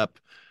full step.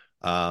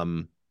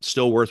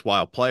 Still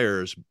worthwhile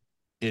players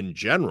in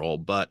general,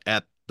 but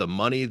at the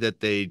money that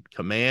they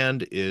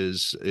command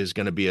is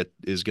going to be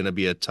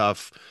a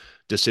tough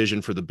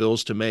decision for the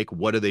Bills to make.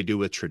 What do they do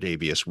with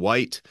Tre'Davious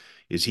White?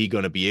 Is he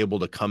going to be able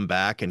to come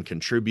back and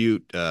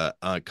contribute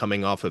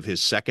coming off of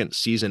his second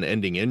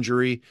season-ending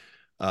injury?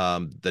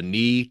 The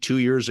knee 2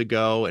 years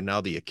ago, and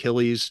now the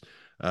Achilles.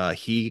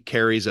 He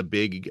carries a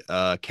big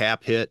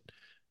cap hit.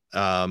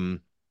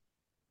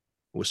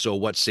 So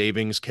what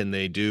savings can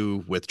they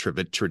do with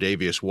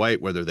Tre'Davious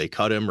White, whether they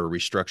cut him or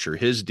restructure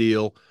his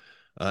deal?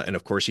 And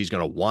of course, he's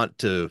going to want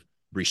to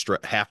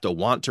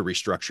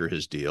restructure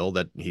his deal.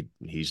 That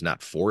he's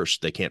not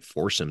forced. They can't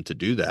force him to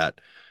do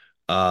that.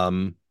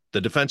 The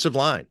defensive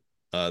line.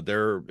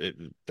 There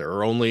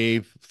are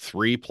only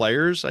three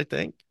players, I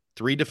think.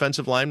 Three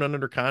defensive linemen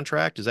under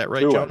contract. Is that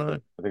right, Two,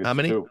 Jonah? I think How it's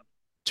many? two.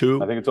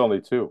 Two. I think it's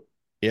only two.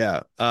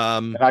 Yeah.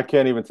 And I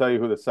can't even tell you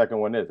who the second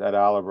one is. Ed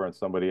Oliver and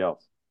somebody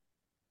else.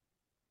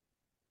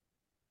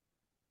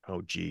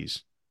 Oh,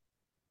 geez.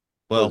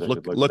 Well, Suppose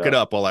I could look it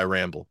up while I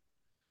ramble.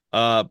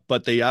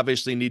 But they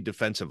obviously need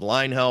defensive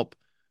line help,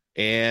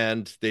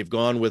 and they've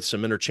gone with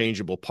some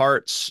interchangeable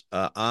parts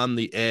on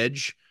the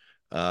edge,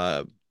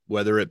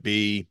 whether it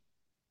be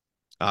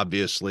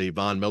obviously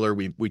Von Miller.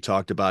 We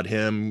talked about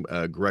him,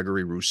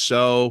 Gregory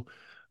Rousseau,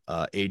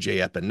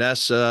 AJ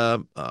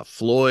Epinesa,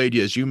 Floyd,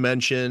 as you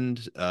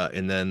mentioned,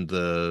 and then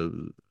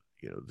the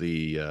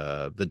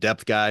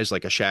depth guys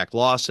like a Shaq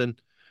Lawson.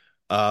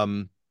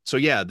 So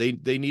yeah,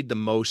 they need the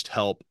most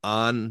help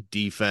on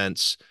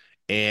defense.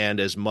 And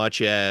as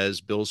much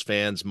as Bills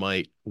fans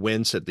might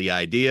wince at the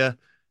idea,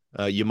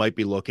 you might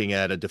be looking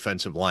at a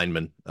defensive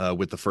lineman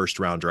with the first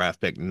round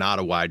draft pick, not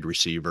a wide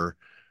receiver.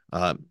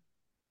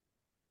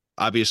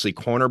 Obviously,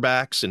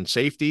 cornerbacks and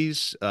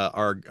safeties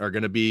are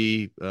going to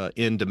be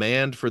in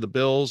demand for the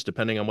Bills,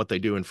 depending on what they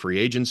do in free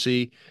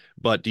agency.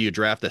 But do you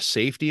draft a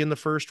safety in the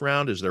first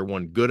round? Is there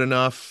one good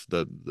enough?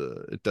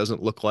 It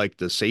doesn't look like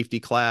the safety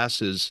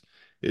class is.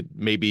 It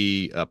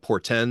maybe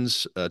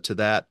portends to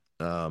that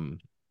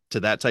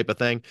type of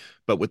thing.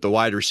 But with the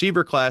wide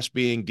receiver class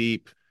being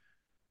deep,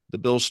 the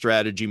Bills'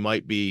 strategy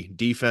might be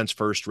defense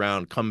first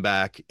round, come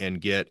back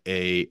and get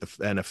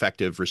an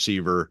effective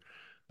receiver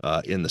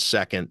in the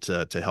second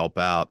to help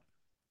out.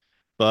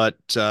 But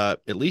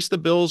at least the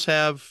Bills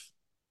have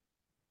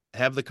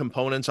the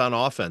components on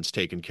offense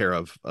taken care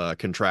of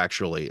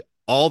contractually.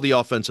 All the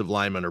offensive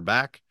linemen are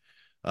back.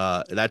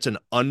 That's an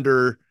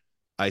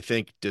I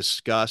think,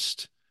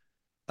 discussed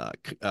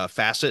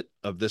facet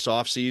of this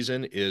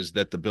offseason is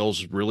that the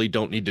Bills really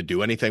don't need to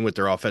do anything with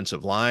their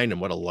offensive line, and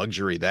what a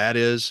luxury that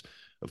is.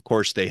 Of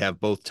course, they have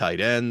both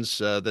tight ends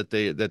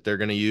that they're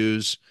going to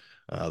use.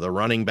 The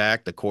running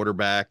back, the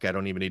quarterback. I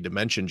don't even need to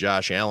mention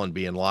Josh Allen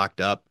being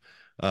locked up.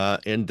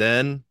 And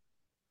then,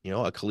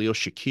 a Khalil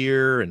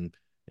Shakir and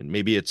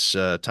maybe it's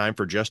time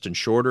for Justin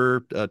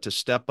Shorter to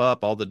step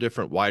up. All the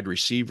different wide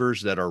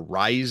receivers that are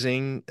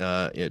rising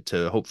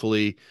to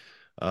hopefully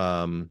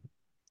better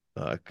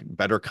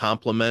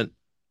complement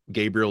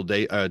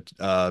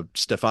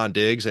Stephon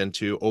Diggs and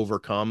to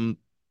overcome,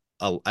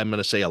 I'm going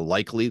to say the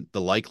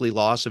likely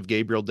loss of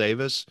Gabriel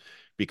Davis,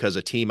 because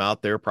a team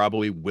out there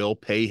probably will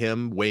pay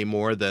him way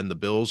more than the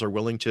Bills are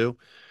willing to.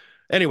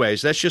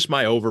 Anyways, that's just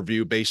my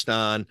overview based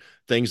on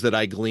things that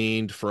I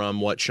gleaned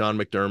from what Sean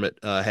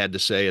McDermott had to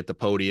say at the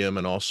podium,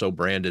 and also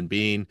Brandon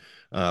Beane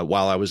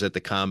while I was at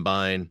the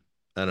combine.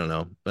 I don't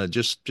know,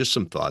 just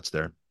some thoughts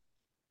there.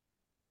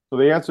 So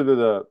the answer to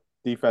the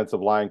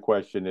defensive line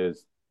question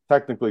is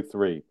technically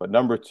three, but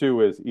number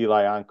two is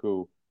Eli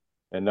Ankou,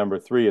 and number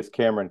three is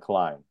Cameron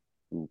Klein.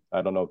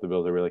 I don't know if the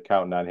Bills are really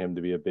counting on him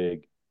to be a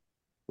big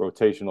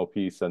rotational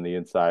piece on the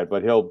inside,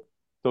 but he'll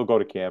go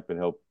to camp and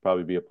he'll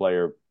probably be a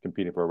player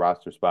competing for a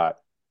roster spot.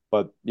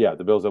 But yeah,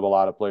 the Bills have a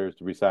lot of players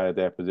to resign at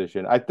that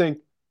position. I think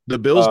the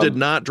Bills did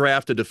not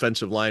draft a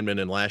defensive lineman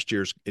in last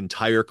year's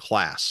entire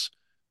class.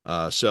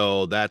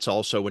 So that's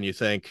also when you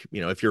think,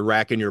 if you're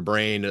racking your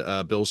brain,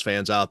 Bills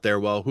fans out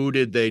there, well, who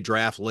did they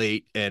draft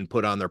late and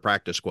put on their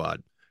practice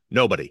squad?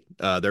 Nobody.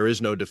 There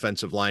is no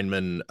defensive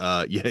lineman.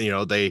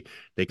 They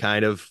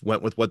kind of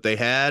went with what they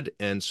had,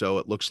 and so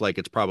it looks like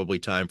it's probably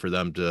time for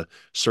them to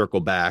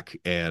circle back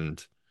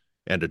and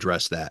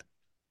address that.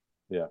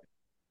 Yeah.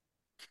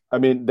 I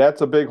mean,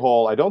 that's a big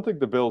hole. I don't think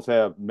the Bills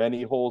have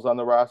many holes on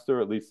the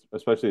roster, at least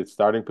especially at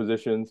starting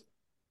positions.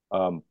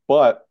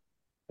 But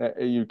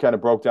you kind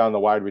of broke down the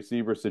wide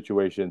receiver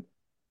situation.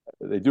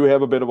 They do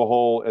have a bit of a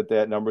hole at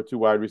that number two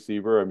wide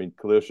receiver. I mean,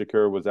 Khalil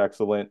Shakir was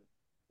excellent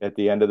at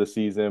the end of the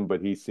season,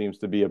 but he seems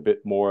to be a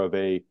bit more of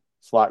a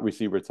slot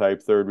receiver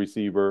type, third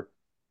receiver.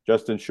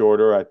 Justin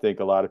Shorter, I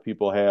think a lot of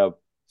people have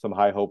some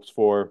high hopes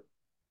for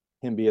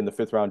him being the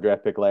fifth round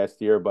draft pick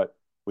last year, but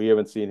we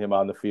haven't seen him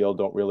on the field.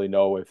 Don't really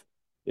know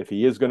if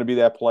he is going to be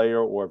that player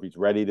or if he's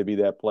ready to be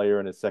that player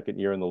in his second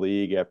year in the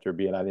league after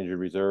being on injured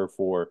reserve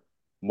for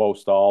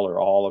most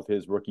all of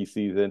his rookie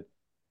season.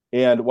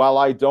 And while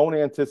I don't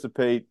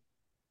anticipate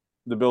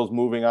the Bills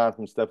moving on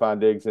from Stephon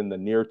Diggs in the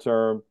near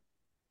term,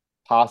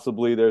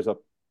 possibly there's a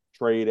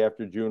trade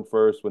after June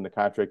 1st when the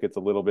contract gets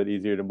a little bit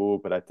easier to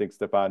move, but I think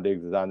Stephon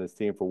Diggs is on this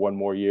team for one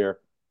more year.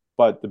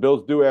 But the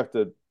Bills do have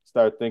to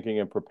start thinking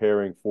and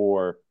preparing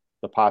for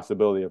the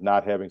possibility of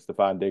not having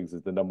Stephon Diggs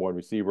as the number one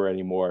receiver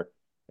anymore.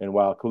 And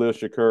while Khalil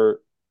Shakir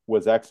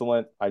was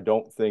excellent, I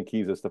don't think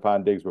he's a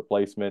Stephon Diggs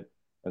replacement.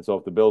 And so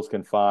if the Bills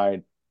can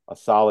find a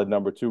solid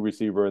number two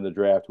receiver in the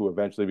draft who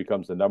eventually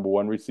becomes the number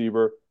one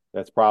receiver,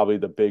 that's probably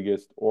the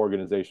biggest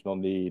organizational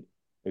need,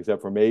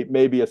 except for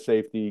maybe a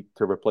safety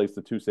to replace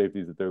the two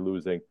safeties that they're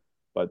losing.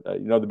 But,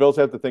 the Bills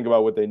have to think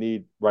about what they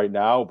need right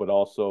now, but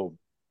also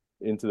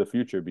into the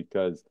future,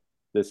 because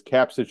this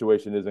cap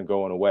situation isn't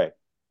going away.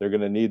 They're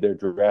going to need their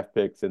draft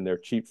picks and their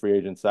cheap free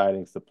agent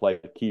signings to play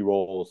key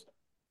roles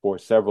for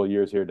several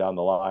years here down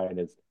the line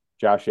as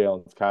Josh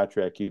Allen's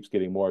contract keeps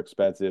getting more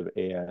expensive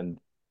and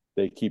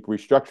they keep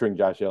restructuring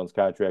Josh Allen's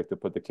contract to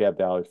put the cap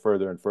dollars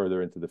further and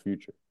further into the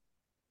future.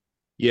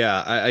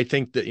 Yeah, I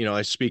think that, I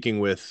was speaking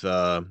with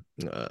a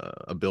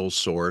Bills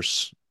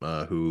source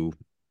who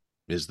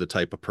is the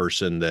type of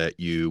person that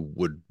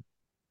who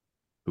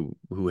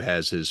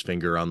has his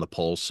finger on the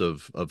pulse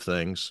of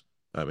things.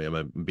 I mean,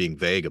 I'm being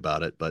vague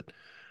about it, but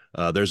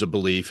there's a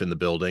belief in the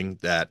building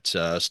that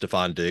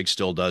Stephon Diggs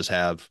still does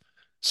have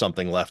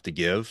something left to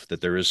give,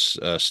 that there is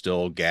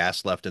still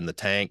gas left in the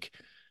tank.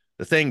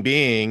 The thing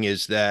being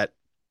is that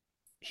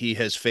he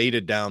has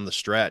faded down the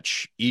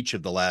stretch each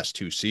of the last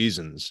two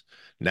seasons.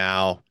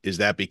 Now, is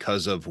that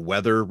because of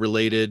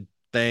weather-related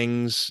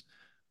things?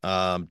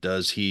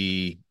 Does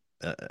he?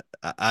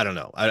 I don't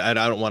know. I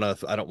don't want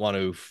to. I don't want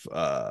to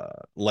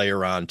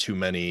layer on too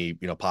many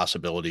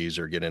possibilities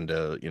or get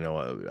into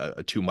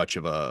too much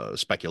of a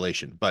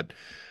speculation. But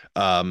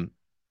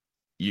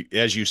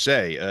as you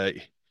say,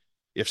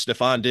 if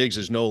Stephon Diggs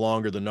is no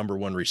longer the number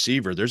one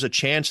receiver, there's a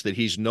chance that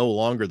he's no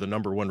longer the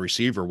number one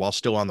receiver while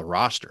still on the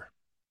roster.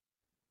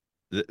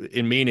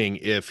 In meaning,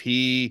 if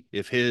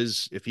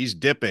he's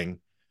dipping,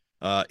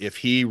 if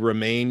he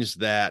remains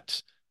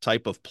that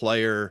type of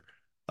player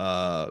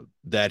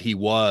that he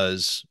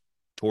was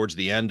towards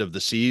the end of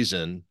the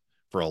season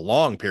for a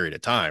long period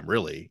of time,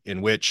 really,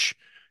 in which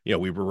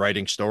we were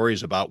writing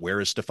stories about where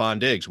is Stephon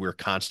Diggs. We were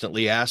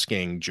constantly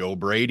asking Joe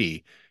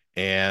Brady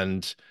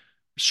and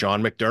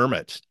Sean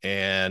McDermott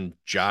and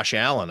Josh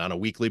Allen on a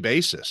weekly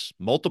basis,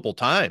 multiple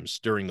times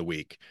during the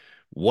week.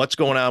 What's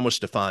going on with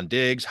Stephon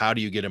Diggs? How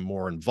do you get him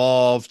more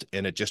involved?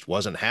 And it just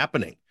wasn't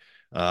happening.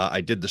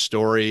 I did the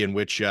story in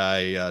which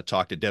I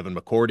talked to Devin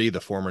McCourty,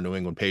 the former New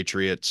England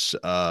Patriots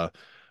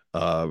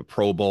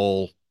Pro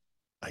Bowl.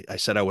 I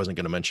said I wasn't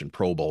going to mention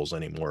Pro Bowls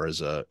anymore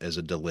as a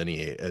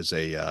delineate as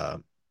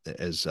a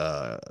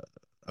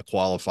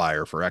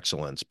qualifier for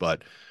excellence,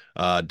 but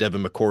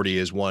Devin McCourty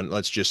is one,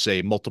 let's just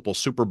say, multiple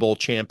Super Bowl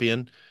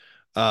champion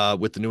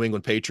with the New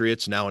England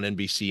Patriots, now an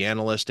NBC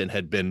analyst, and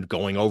had been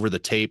going over the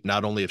tape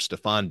not only of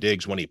Stephon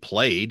Diggs when he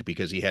played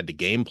because he had to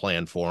game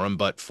plan for him,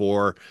 but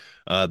for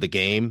the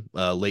game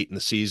late in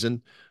the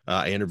season.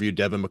 I interviewed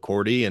Devin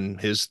McCourty, and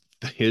his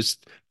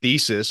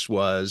thesis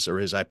was, or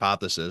his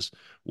hypothesis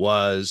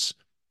was,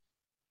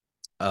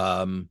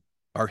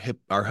 are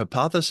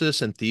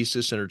hypothesis and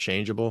thesis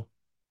interchangeable?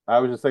 I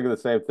was just thinking the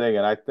same thing,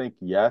 and I think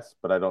yes,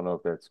 but I don't know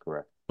if that's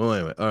correct. Well,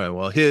 anyway, all right.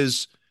 Well,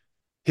 his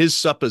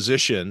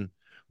supposition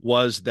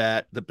was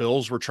that the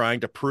Bills were trying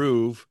to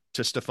prove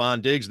to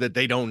Stephon Diggs that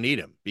they don't need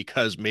him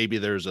because maybe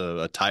there's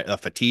a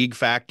fatigue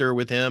factor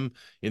with him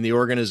in the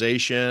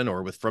organization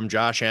or from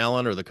Josh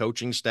Allen or the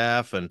coaching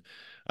staff. And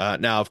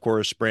now, of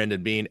course,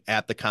 Brandon Beane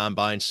at the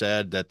Combine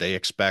said that they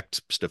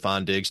expect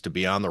Stephon Diggs to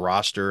be on the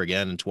roster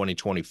again in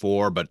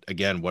 2024. But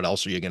again, what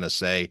else are you going to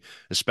say,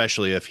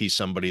 especially if he's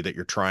somebody that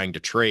you're trying to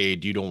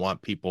trade? You don't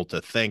want people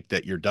to think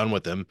that you're done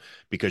with him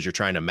because you're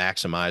trying to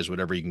maximize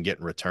whatever you can get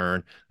in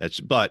return.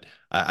 But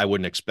I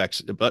wouldn't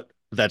expect, but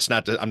that's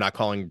not, I'm not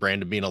calling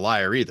Brandon Beane a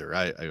liar either.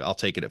 I'll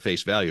take it at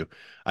face value.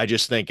 I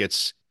just think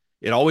it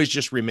always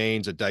just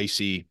remains a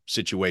dicey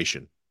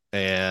situation.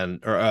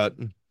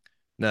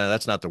 No,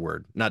 that's not the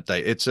word. Not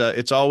that.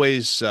 It's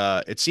always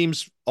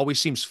always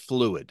seems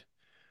fluid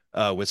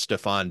with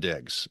Stephon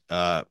Diggs.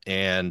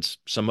 And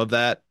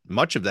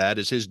much of that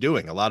is his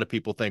doing. A lot of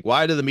people think,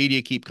 why do the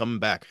media keep coming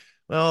back?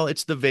 Well,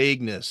 it's the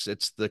vagueness,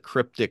 it's the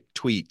cryptic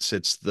tweets,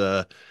 it's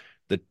the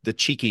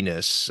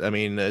cheekiness. I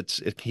mean,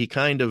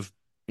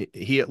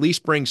 he at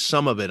least brings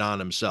some of it on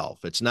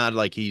himself. It's not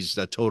like he's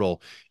a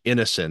total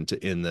innocent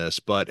in this.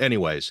 But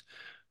anyways,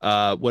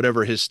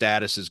 whatever his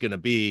status is going to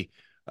be,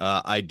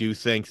 I do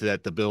think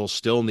that the Bills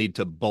still need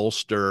to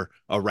bolster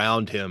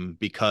around him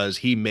because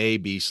he may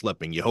be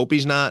slipping. You hope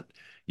he's not.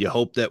 You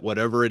hope that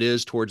whatever it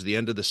is towards the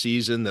end of the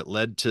season that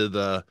led to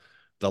the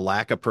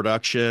lack of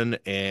production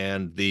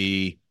and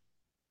the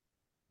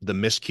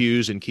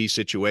miscues in key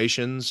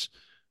situations,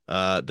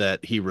 that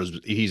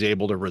he's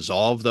able to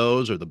resolve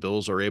those, or the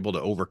Bills are able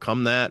to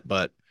overcome that.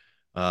 But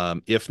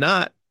if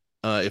not,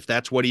 if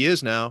that's what he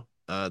is now,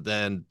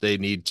 then they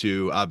need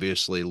to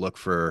obviously look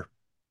for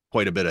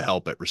quite a bit of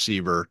help at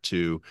receiver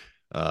to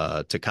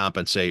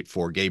compensate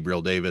for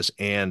Gabriel Davis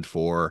and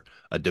for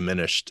a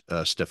diminished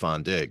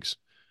Stephon Diggs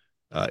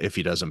if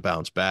he doesn't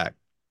bounce back.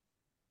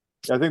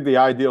 I think the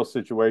ideal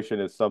situation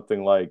is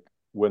something like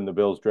when the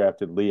Bills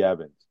drafted Lee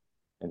Evans,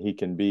 and he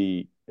can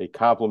be a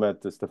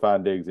complement to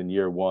Stephon Diggs in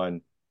year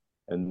one,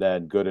 and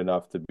then good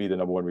enough to be the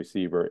number one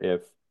receiver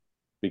if,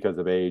 because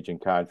of age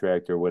and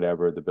contract or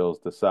whatever, the Bills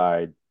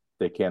decide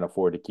they can't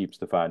afford to keep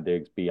Stephon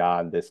Diggs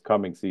beyond this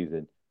coming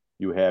season.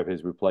 You have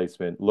his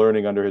replacement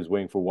learning under his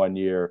wing for 1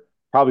 year,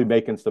 probably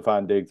making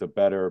Stephon Diggs a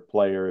better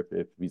player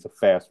if he's a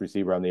fast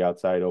receiver on the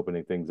outside,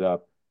 opening things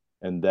up,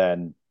 and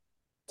then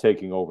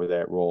taking over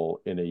that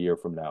role in a year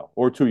from now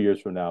or 2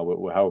 years from now,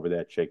 however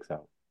that shakes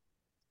out.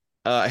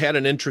 I had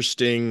an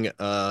interesting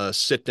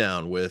sit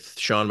down with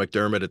Sean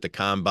McDermott at the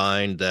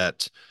Combine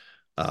that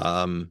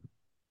um,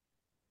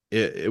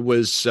 it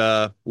was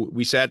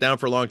we sat down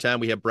for a long time.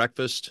 We had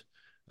breakfast.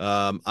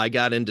 I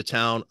got into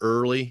town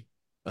early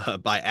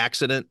by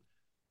accident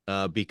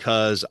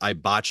because I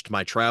botched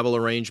my travel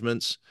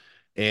arrangements.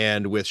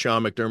 And with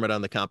Sean McDermott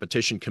on the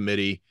competition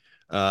committee,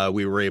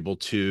 we were able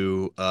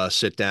to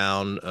sit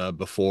down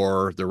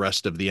before the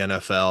rest of the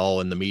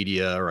NFL and the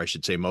media, or I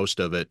should say most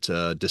of it,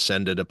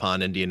 descended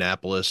upon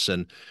Indianapolis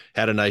and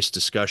had a nice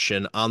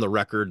discussion on the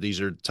record.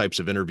 These are types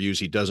of interviews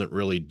he doesn't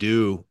really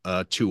do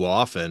too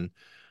often.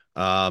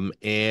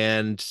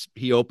 And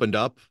he opened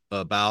up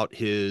about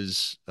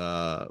his,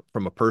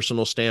 from a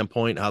personal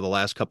standpoint, how the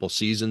last couple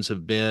seasons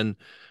have been,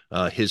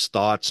 his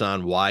thoughts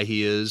on why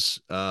he is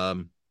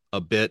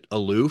a bit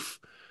aloof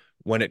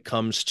when it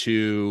comes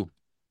to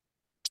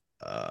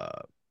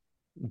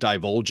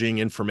divulging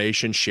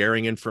information,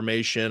 sharing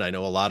information. I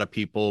know a lot of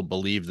people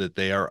believe that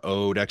they are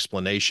owed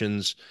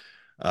explanations,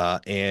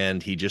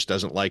 and he just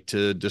doesn't like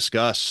to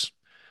discuss.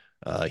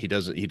 He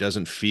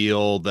doesn't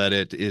feel that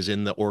it is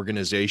in the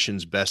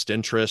organization's best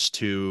interest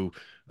to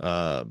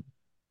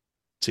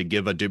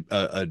give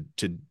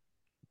to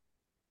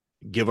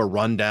give a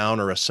rundown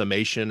or a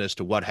summation as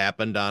to what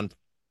happened on,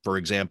 for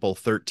example,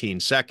 13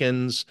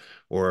 seconds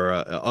or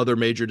other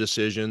major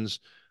decisions.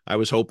 I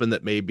was hoping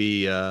that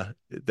maybe that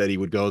he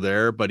would go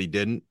there, but he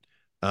didn't.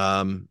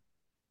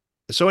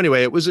 So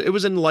anyway, it was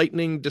an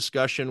enlightening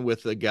discussion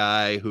with a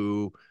guy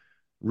who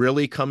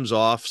really comes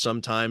off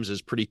sometimes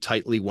as pretty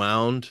tightly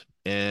wound,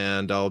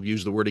 and I'll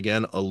use the word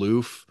again,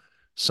 aloof,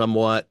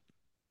 somewhat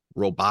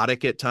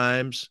robotic at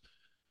times.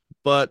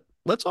 But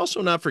let's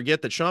also not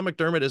forget that Sean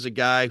McDermott is a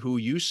guy who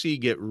you see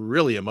get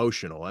really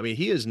emotional. I mean,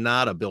 he is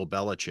not a Bill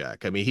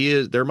Belichick. I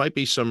mean, there might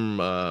be some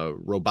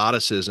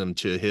roboticism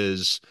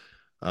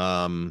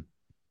um,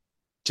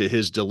 to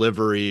his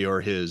delivery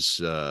or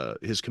his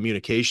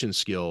communication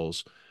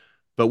skills.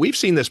 But we've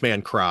seen this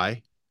man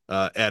cry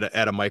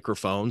at a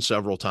microphone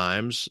several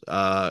times.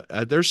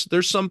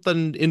 There's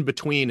something in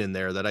between in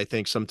there that I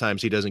think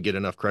sometimes he doesn't get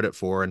enough credit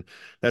for, and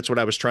that's what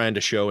I was trying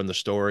to show in the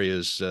story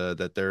is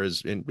that there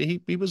is. And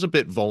he was a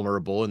bit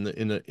vulnerable in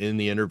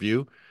the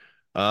interview,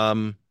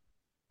 um,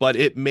 but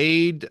it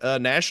made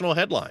national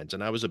headlines,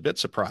 and I was a bit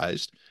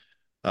surprised.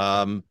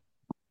 Um,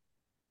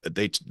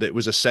 it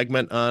was a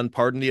segment on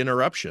Pardon the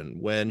Interruption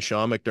when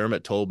Sean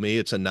McDermott told me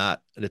it's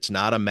not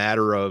a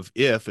matter of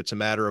if, it's a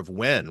matter of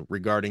when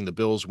regarding the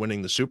Bills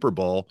winning the Super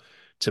Bowl.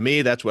 To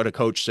me, that's what a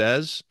coach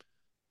says.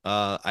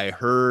 I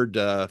heard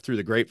through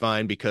the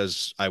grapevine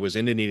because I was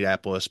in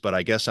Indianapolis, but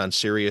I guess on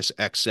Sirius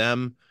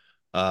XM,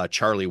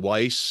 Charlie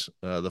Weiss,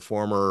 the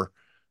former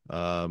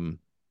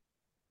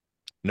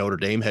Notre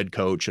Dame head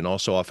coach and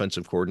also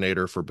offensive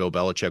coordinator for Bill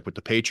Belichick with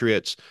the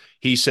Patriots.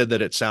 He said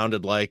that it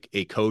sounded like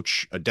a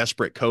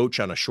desperate coach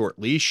on a short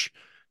leash,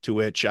 to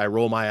which I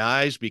roll my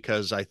eyes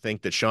because I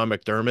think that Sean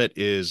McDermott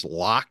is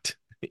locked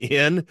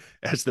in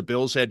as the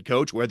Bills head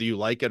coach, whether you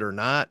like it or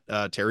not.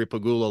 Terry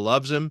Pagula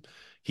loves him.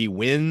 He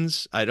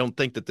wins. I don't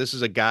think that this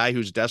is a guy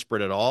who's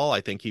desperate at all. I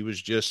think he was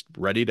just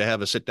ready to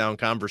have a sit-down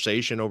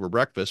conversation over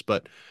breakfast.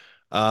 But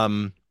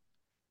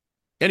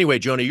anyway,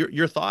 Jonah,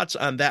 your thoughts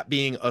on that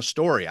being a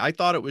story? I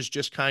thought it was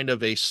just kind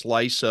of a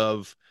slice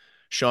of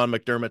Sean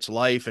McDermott's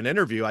life and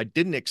interview. I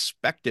didn't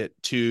expect it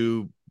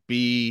to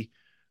be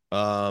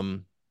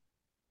to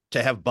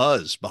have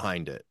buzz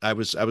behind it. I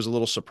was a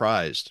little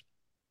surprised.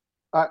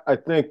 I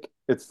think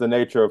it's the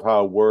nature of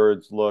how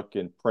words look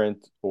in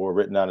print or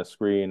written on a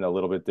screen a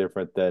little bit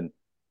different than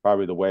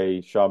probably the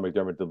way Sean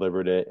McDermott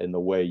delivered it and the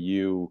way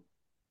you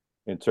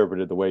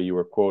interpreted the way you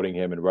were quoting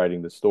him and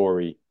writing the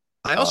story.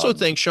 I also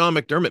think Sean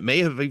McDermott may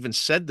have even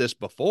said this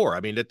before.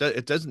 I mean,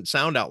 it doesn't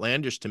sound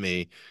outlandish to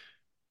me,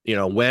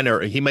 when,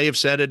 or he may have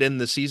said it in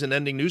the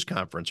season-ending news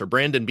conference, or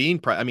Brandon Beane,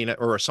 I mean,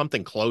 or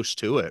something close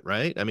to it,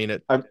 right? I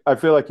mean, I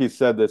feel like he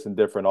said this in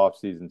different off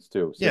seasons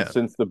too. Yeah.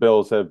 Since the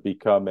Bills have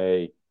become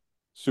a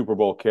Super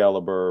Bowl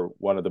caliber,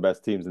 one of the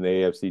best teams in the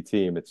AFC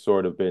team, it's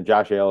sort of been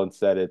Josh Allen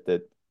said it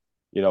that,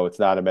 it's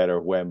not a matter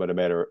of when, but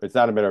it's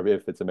not a matter of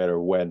if, it's a matter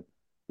of when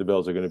the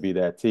Bills are going to be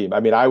that team. I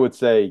mean, I would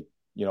say,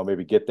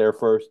 maybe get there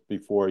first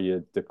before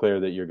you declare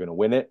that you're going to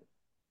win it.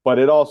 But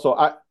it also,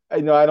 I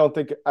don't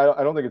think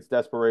it's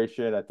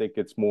desperation. I think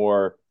it's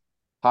more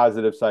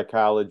positive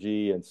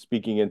psychology and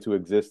speaking into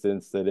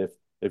existence that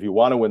if you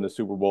want to win the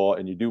Super Bowl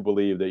and you do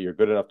believe that you're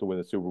good enough to win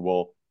the Super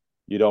Bowl,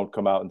 you don't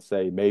come out and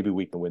say maybe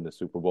we can win the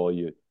Super Bowl.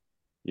 You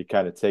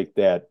kind of take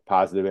that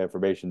positive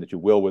information that you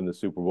will win the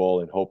Super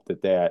Bowl and hope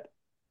that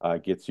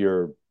gets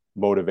your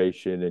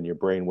motivation and your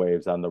brain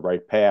waves on the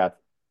right path.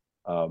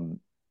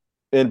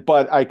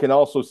 But I can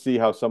also see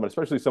how someone,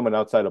 especially someone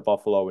outside of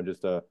Buffalo and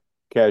just a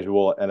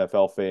casual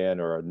NFL fan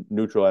or a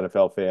neutral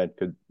NFL fan,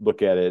 could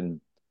look at it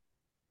and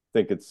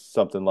think it's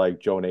something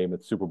like Joe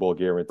Namath's Super Bowl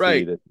guarantee,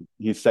 Right. that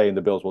he's saying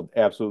the Bills will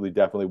absolutely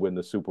definitely win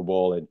the Super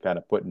Bowl and kind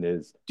of putting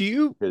his. Do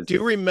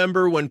you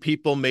remember when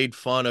people made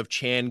fun of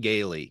Chan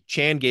Gailey?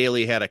 Chan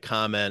Gailey had a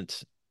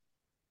comment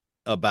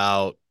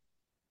about,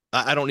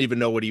 I don't even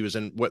know what he was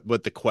in,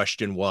 what the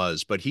question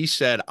was, but he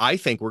said, I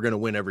think we're going to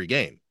win every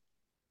game.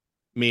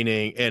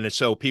 Meaning, and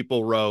so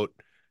people wrote,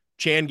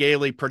 Chan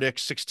Gailey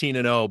predicts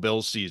 16-0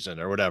 Bills season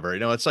or whatever.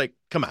 It's like,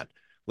 come on,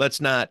 let's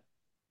not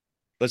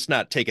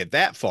take it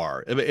that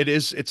far.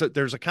 There's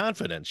a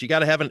confidence. You got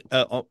to have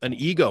an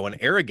ego, an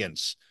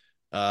arrogance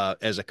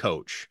as a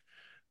coach.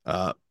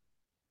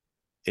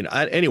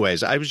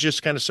 Anyways, I was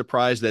just kind of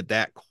surprised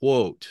that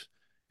quote,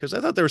 because I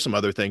thought there were some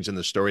other things in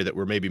the story that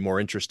were maybe more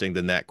interesting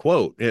than that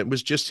quote. It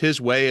was just his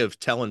way of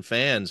telling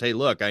fans, hey,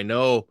 look, I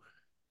know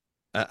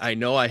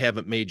I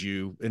haven't made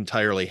you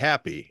entirely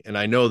happy, and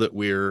I know that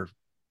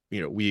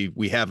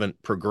we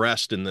haven't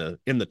progressed in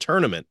the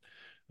tournament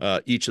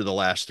each of the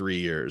last 3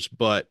 years,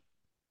 but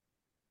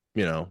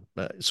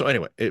so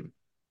anyway,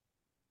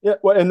 Yeah,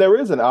 well, and there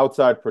is an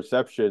outside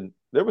perception.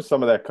 There was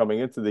some of that coming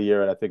into the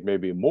year, and I think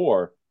maybe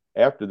more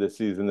after this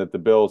season, that the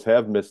Bills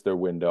have missed their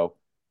window,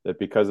 that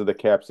because of the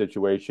cap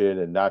situation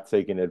and not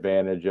taking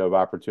advantage of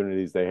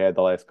opportunities they had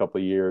the last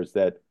couple of years,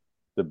 that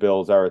the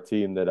Bills are a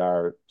team that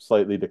are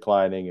slightly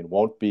declining and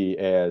won't be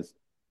as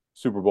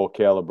Super Bowl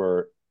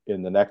caliber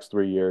in the next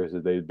 3 years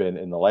as they've been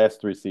in the last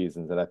 3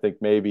 seasons. And I think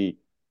maybe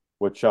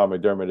what Sean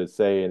McDermott is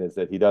saying is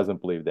that he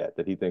doesn't believe that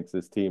he thinks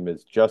this team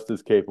is just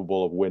as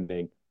capable of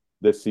winning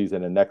this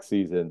season and next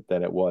season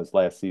than it was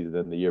last season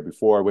and the year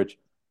before, which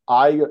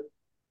I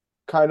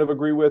kind of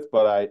agree with,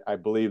 but I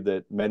believe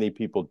that many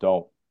people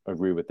don't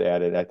agree with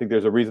that. And I think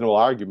there's a reasonable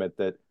argument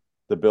that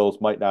the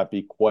Bills might not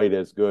be quite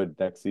as good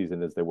next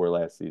season as they were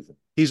last season.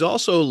 He's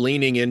also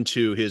leaning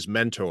into his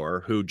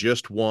mentor, who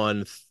just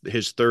won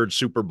his third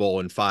Super Bowl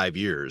in 5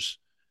 years,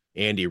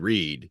 Andy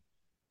Reid,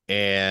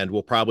 and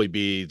will probably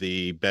be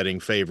the betting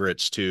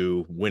favorites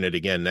to win it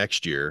again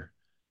next year.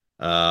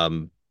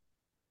 Um,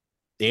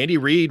 Andy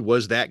Reid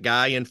was that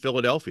guy in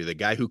Philadelphia, the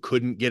guy who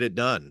couldn't get it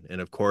done.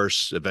 And of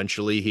course,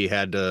 eventually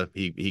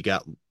he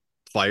got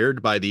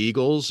fired by the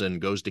Eagles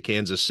and goes to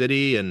Kansas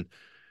City, and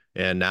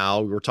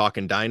now we're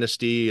talking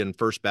dynasty and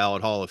first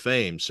ballot Hall of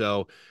Fame.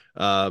 So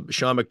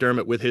Sean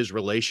McDermott, with his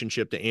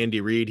relationship to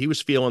Andy Reid, he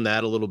was feeling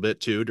that a little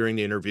bit too during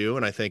the interview,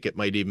 and I think it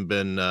might even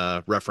been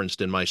referenced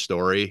in my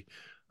story.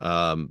 He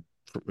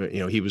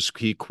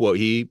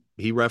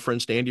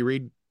referenced Andy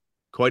Reid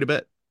quite a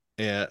bit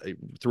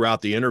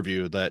throughout the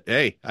interview. That,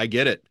 hey, I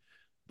get it,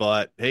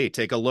 but hey,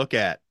 take a look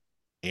at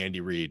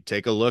Andy Reid.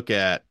 Take a look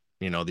at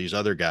these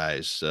other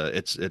guys.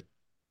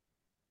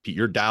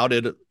 You're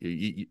doubted.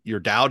 You're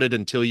doubted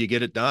until you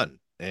get it done,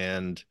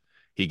 and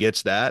he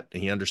gets that.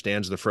 And he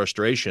understands the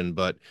frustration,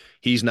 but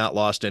he's not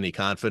lost any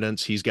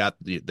confidence. He's got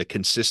the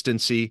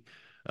consistency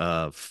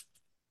of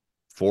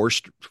four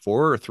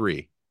or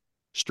three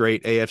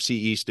straight AFC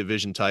East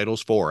division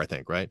titles. Four, I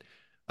think, right?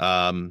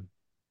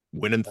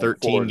 Winning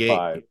 13 games,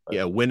 right?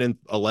 Yeah, winning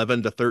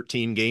 11 to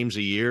 13 games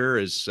a year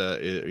is,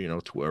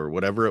 or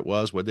whatever it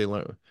was. What they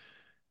learn,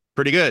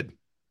 pretty good.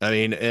 I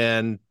mean,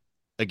 and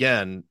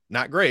again,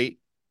 not great.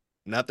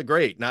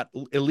 Not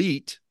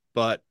elite,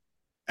 but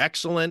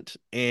excellent.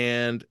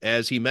 And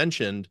as he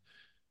mentioned,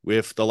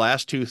 if the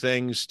last two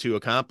things to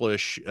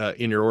accomplish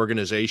in your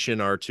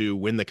organization are to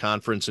win the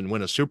conference and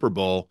win a Super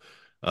Bowl,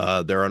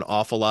 there are an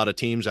awful lot of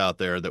teams out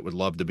there that would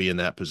love to be in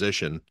that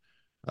position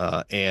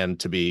and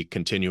to be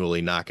continually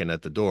knocking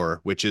at the door,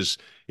 which is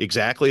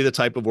exactly the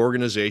type of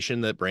organization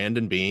that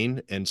Brandon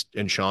Beane and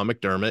Sean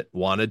McDermott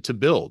wanted to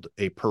build,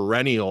 a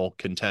perennial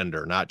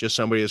contender, not just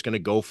somebody that's going to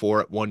go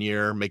for it one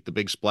year, make the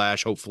big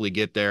splash, hopefully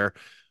get there,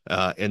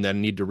 and then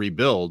need to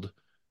rebuild.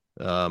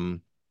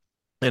 And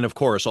of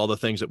course, all the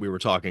things that we were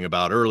talking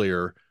about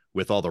earlier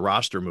with all the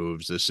roster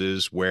moves, this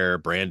is where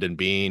Brandon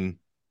Beane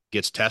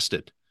gets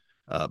tested,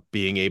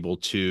 being able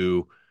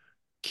to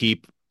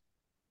keep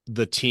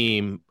the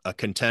team a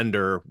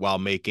contender while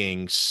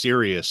making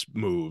serious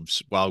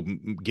moves, while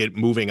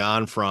moving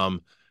on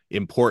from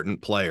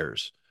important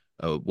players,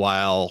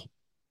 while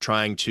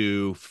trying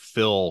to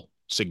fill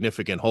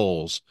significant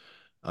holes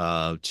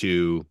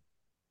to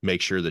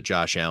make sure that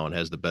Josh Allen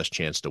has the best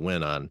chance to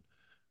win on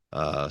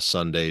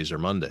Sundays or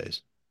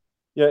Mondays.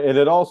 Yeah, and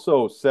it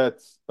also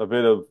sets a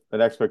bit of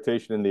an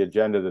expectation in the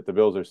agenda that the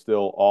Bills are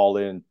still all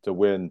in to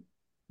win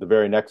the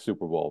very next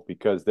Super Bowl,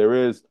 because there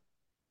is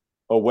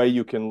a way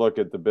you can look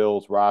at the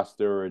Bills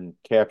roster and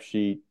cap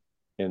sheet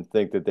and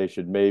think that they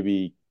should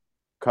maybe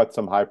cut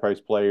some high price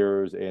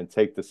players and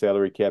take the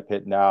salary cap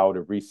hit now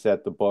to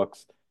reset the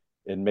books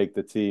and make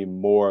the team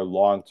more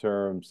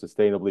long-term,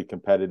 sustainably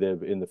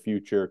competitive in the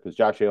future. Because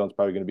Josh Allen's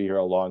probably going to be here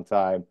a long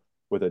time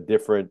with a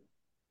different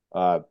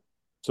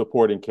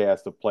supporting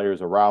cast of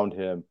players around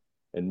him.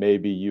 And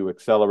maybe you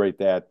accelerate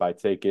that by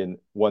taking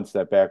one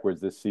step backwards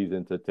this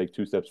season to take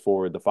two steps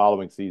forward the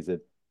following season.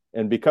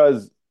 And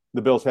because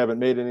the Bills haven't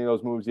made any of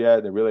those moves yet,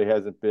 and it really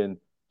hasn't been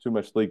too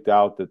much leaked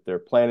out that they're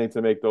planning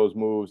to make those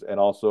moves, and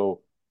also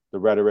the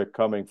rhetoric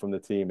coming from the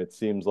team, it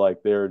seems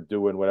like they're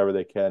doing whatever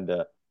they can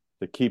to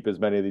keep as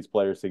many of these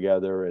players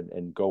together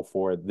and go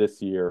for it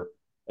this year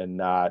and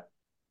not,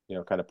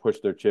 kind of push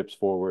their chips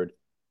forward.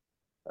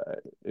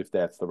 If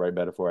that's the right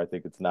metaphor, I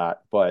think it's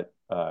not, but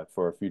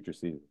for a future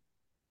season.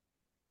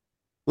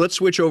 Let's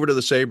switch over to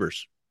the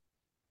Sabres,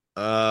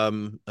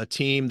 a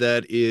team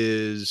that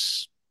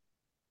is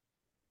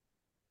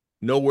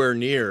nowhere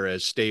near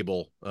as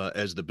stable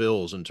as the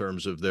Bills in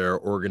terms of their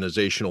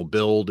organizational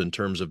build, in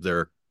terms of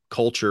their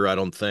culture. I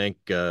don't think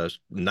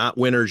not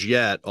winners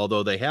yet,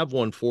 although they have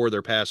won 4 of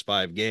their past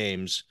 5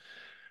 games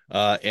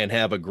and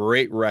have a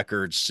great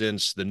record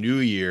since the new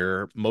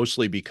year,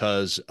 mostly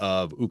because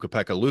of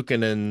Ukko-Pekka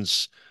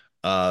Luukkonen's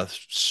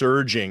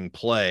surging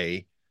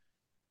play.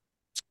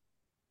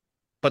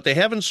 But they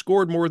haven't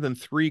scored more than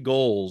 3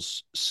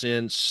 goals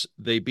since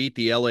they beat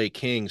the LA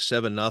Kings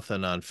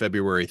 7-0 on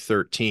February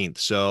 13th.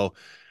 So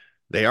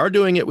they are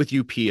doing it with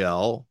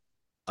UPL.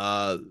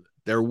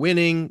 They're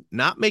winning,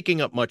 not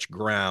making up much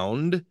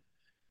ground.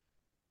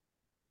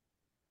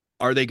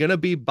 Are they going to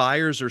be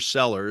buyers or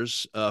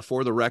sellers?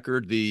 For the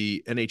record,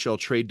 the NHL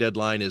trade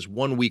deadline is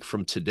 1 week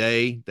from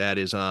today. That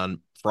is on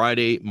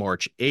Friday,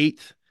 March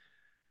 8th.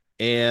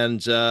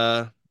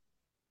 And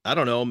I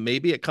don't know,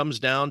 maybe it comes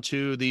down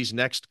to these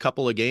next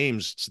couple of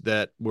games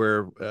that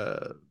were,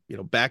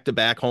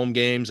 back-to-back home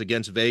games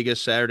against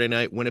Vegas Saturday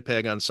night,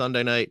 Winnipeg on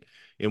Sunday night,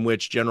 in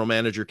which general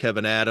manager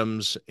Kevin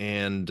Adams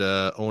and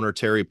owner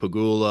Terry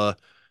Pegula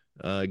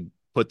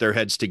put their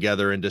heads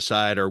together and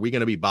decide, are we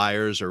going to be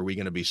buyers or are we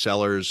going to be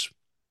sellers?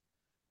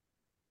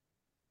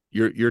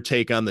 Your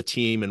take on the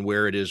team and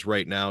where it is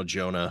right now,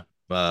 Jonah,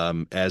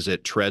 as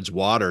it treads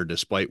water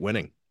despite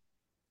winning.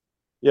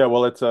 Yeah,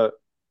 well, it's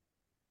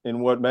in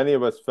what many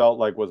of us felt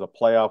like was a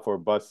playoff or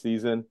bust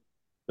season,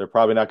 they're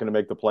probably not going to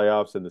make the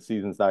playoffs, and the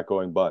season's not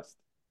going bust.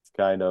 It's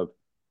kind of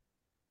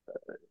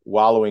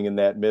wallowing in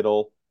that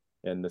middle,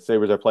 and the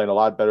Sabres are playing a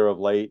lot better of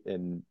late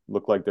and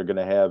look like they're going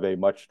to have a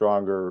much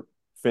stronger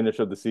finish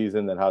of the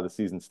season than how the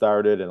season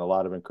started, and a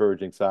lot of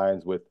encouraging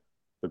signs with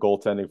the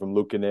goaltending from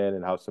Luukkonen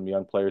and how some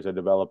young players are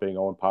developing.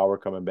 Owen Power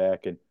coming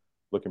back and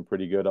looking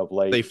pretty good of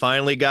late. They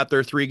finally got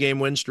their 3-game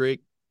win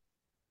streak.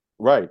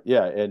 Right,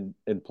 yeah, and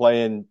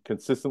playing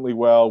consistently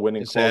well,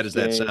 winning As sad close as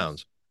that games.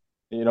 sounds.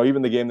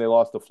 Even the game they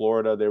lost to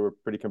Florida, they were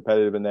pretty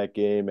competitive in that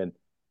game. And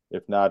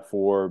if not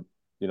for,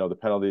 the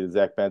penalty that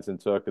Zach Benson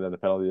took and then the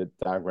penalty that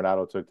Don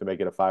Granato took to make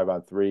it a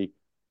 5-on-3,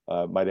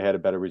 might have had a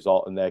better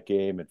result in that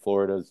game. And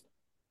Florida's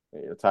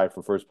tied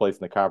for first place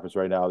in the conference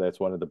right now. That's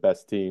one of the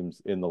best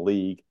teams in the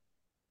league.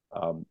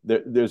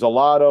 There's a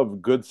lot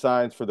of good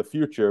signs for the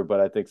future, but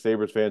I think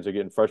Sabres fans are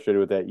getting frustrated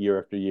with that year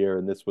after year.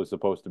 And this was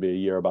supposed to be a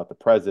year about the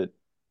present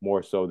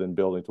more so than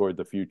building toward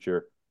the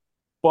future.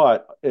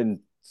 But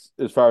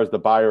as far as the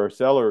buyer or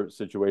seller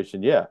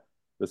situation, yeah,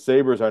 the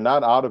Sabres are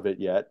not out of it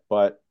yet,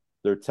 but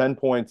they're 10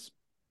 points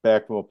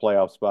back from a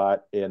playoff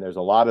spot, and there's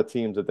a lot of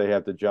teams that they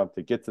have to jump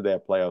to get to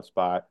that playoff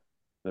spot.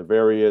 The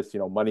various,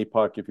 Money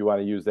Puck, if you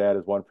want to use that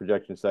as one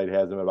projection site,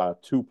 has them about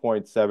a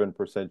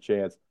 2.7%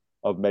 chance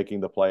of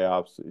making the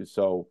playoffs.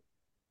 So,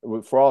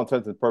 for all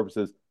intents and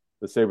purposes,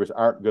 the Sabres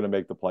aren't going to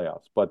make the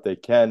playoffs, but they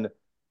can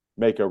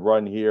make a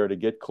run here to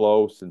get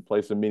close and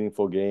play some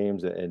meaningful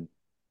games and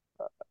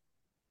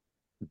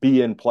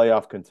be in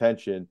playoff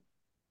contention,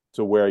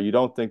 to where you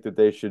don't think that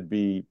they should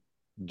be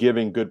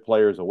giving good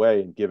players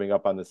away and giving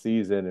up on the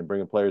season and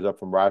bringing players up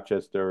from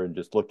Rochester and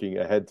just looking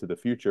ahead to the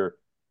future.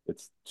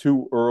 It's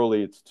too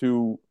early.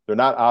 They're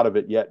not out of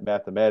it yet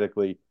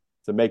mathematically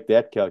to make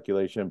that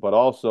calculation, but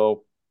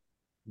also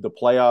the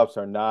playoffs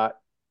are not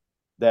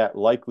that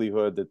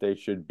likelihood that they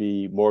should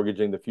be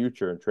mortgaging the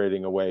future and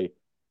trading away.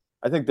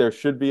 I think there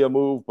should be a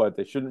move, but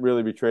they shouldn't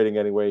really be trading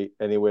anyway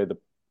the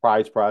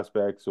prize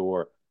prospects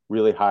or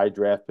really high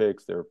draft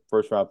picks, their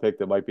first round pick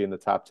that might be in the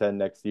top 10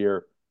 next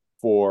year,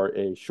 for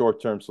a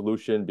short-term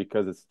solution,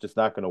 because it's just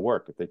not going to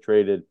work. If they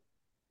traded,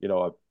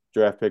 a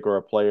draft pick or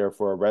a player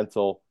for a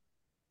rental,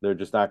 they're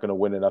just not going to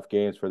win enough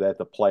games for that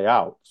to play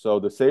out. So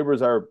the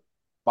Sabres are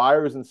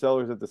buyers and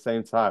sellers at the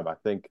same time. I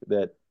think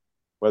that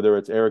whether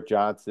it's Eric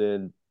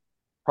Johnson,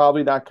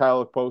 probably not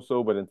Kyle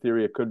Okposo, but in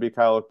theory it could be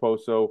Kyle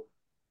Okposo,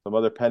 some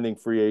other pending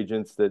free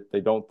agents that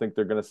they don't think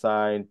they're going to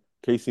sign,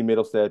 Casey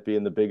Middlestat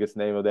being the biggest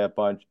name of that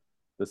bunch.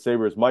 The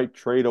Sabres might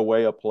trade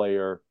away a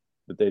player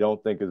that they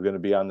don't think is going to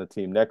be on the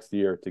team next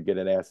year to get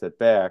an asset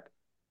back,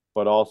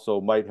 but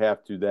also might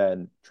have to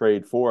then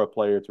trade for a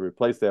player to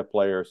replace that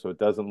player, so it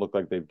doesn't look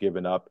like they've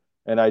given up.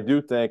 And I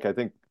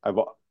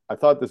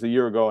thought this a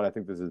year ago, and I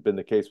think this has been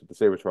the case with the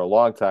Sabres for a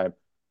long time,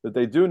 that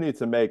they do need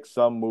to make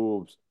some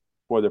moves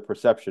for the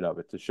perception of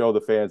it, to show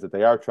the fans that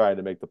they are trying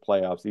to make the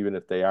playoffs, even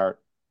if they aren't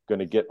going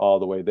to get all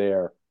the way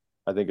there.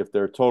 I think if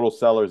they're total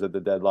sellers at the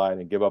deadline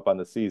and give up on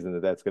the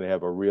season, that's going to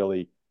have a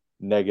really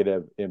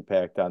negative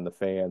impact on the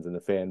fans and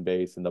the fan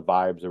base and the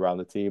vibes around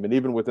the team and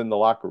even within the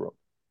locker room.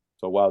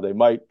 So while they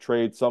might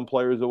trade some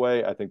players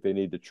away, I think they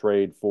need to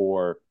trade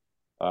for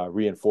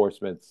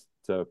reinforcements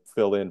to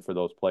fill in for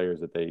those players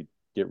that they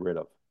get rid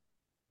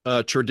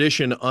of.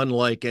 Tradition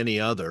unlike any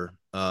other.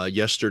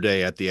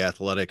 Yesterday at the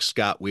Athletic,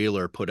 Scott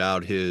Wheeler put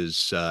out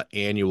his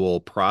annual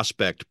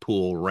prospect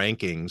pool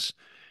rankings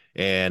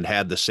and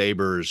had the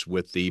Sabres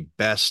with the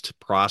best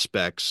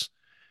prospects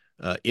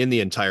in the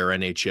entire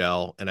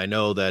NHL. And I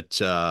know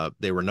that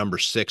they were number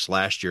 6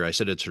 last year. I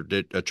said it's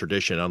a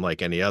tradition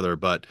unlike any other,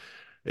 but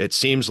it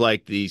seems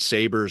like the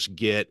Sabres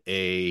get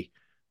a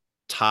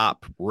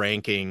top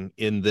ranking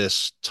in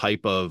this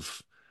type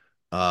of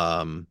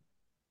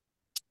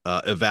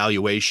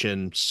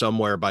evaluation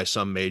somewhere by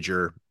some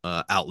major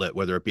outlet,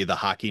 whether it be the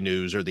Hockey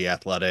News or the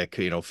Athletic,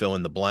 fill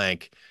in the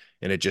blank.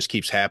 And it just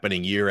keeps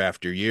happening year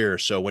after year.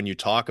 So when you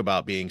talk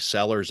about being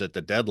sellers at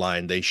the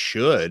deadline, they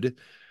should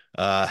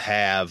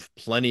have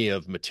plenty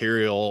of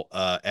material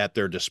at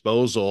their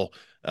disposal.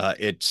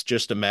 It's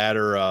just a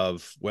matter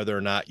of whether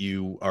or not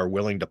you are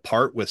willing to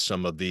part with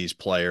some of these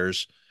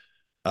players.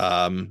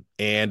 And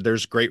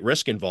there's great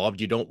risk involved.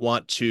 You don't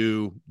want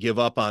to give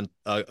up on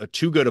a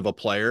too good of a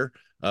player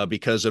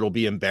because it'll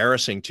be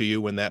embarrassing to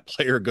you when that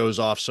player goes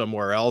off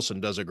somewhere else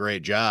and does a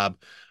great job.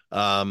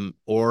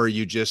 Or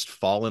you just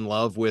fall in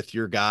love with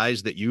your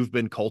guys that you've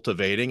been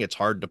cultivating. It's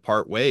hard to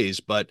part ways,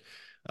 but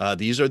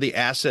these are the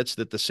assets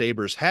that the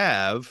Sabres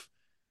have.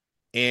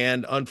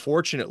 And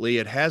unfortunately,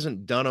 it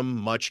hasn't done them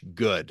much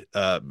good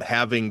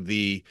having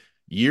the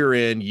year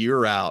in,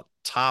 year out,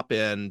 top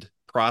end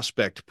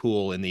prospect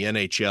pool in the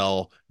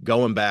NHL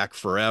going back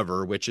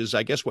forever, which is,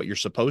 I guess, what you're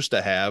supposed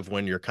to have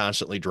when you're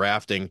constantly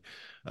drafting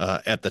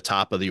at the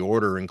top of the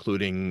order,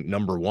 including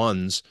number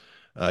ones.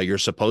 You're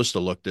supposed to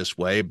look this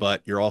way,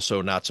 but you're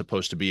also not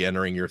supposed to be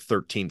entering your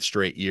 13th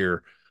straight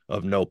year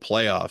of no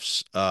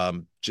playoffs.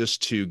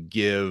 Just to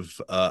give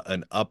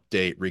an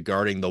update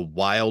regarding the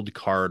wild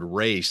card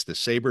race, the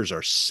Sabres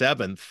are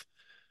 7th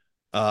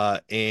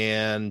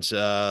and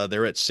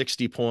they're at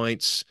 60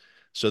 points.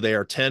 So they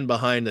are 10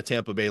 behind the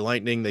Tampa Bay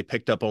Lightning. They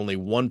picked up only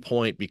 1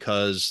 point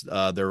because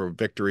their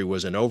victory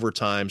was in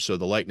overtime. So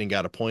the Lightning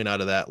got a point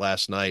out of that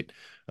last night.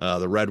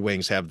 The Red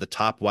Wings have the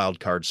top wild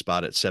card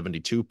spot at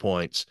 72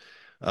 points.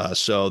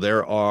 So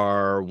there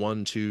are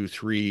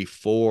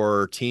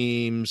 4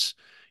 teams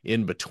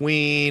in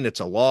between. It's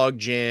a log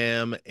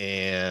jam,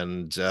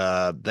 and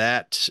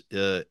that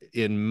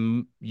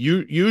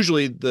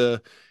usually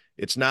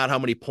it's not how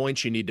many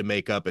points you need to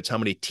make up, it's how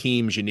many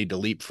teams you need to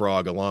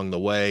leapfrog along the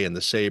way. And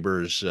the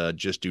Sabres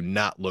just do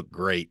not look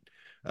great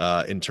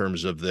in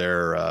terms of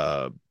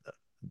their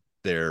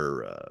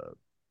the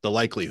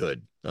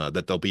likelihood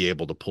that they'll be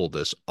able to pull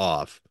this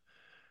off.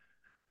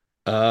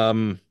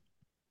 And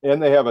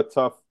they have a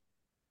tough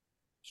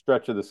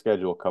stretch of the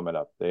schedule coming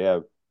up. They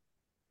have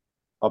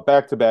a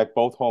back-to-back,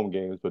 both home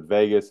games, but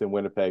Vegas and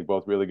Winnipeg,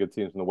 both really good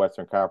teams from the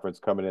Western Conference,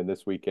 coming in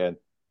this weekend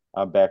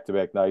on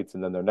back-to-back nights,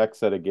 and then their next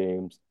set of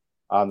games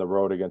on the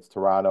road against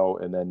Toronto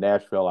and then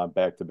Nashville on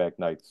back-to-back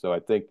nights. So I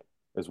think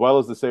as well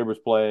as the Sabres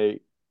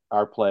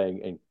are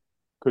playing and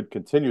could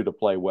continue to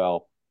play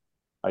well,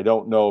 I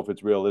don't know if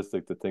it's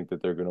realistic to think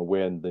that they're going to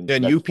win the And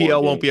next 4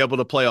 UPL won't games. be able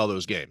to play all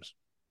those games.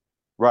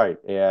 Right.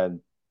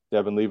 And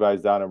Devin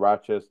Levi's down in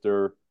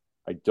Rochester.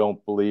 I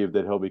don't believe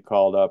that he'll be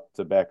called up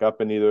to back up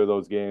in either of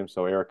those games.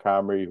 So Eric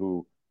Comrie,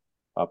 who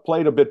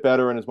played a bit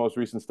better in his most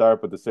recent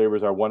start, but the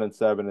Sabres are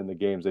 1-7 in the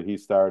games that he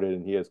started,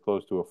 and he has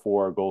close to a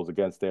 4 goals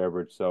against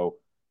average. So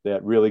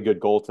that really good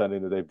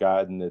goaltending that they've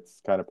gotten,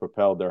 it's kind of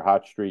propelled their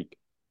hot streak,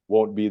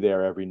 won't be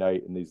there every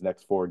night in these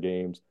next 4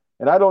 games.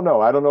 And I don't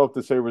know. I don't know if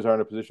the Sabres are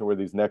in a position where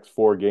these next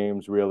 4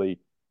 games really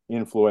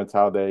influence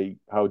how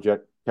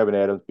Kevin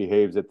Adams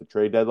behaves at the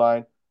trade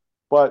deadline.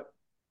 But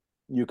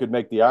you could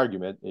make the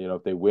argument,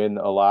 if they win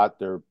a lot,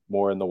 they're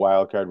more in the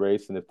wild card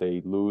race. And if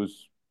they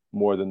lose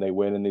more than they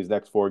win in these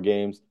next 4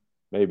 games,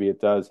 maybe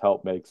it does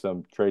help make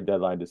some trade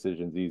deadline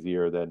decisions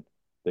easier than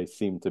they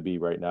seem to be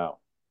right now.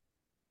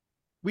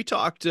 We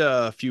talked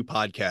a few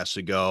podcasts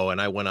ago,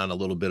 and I went on a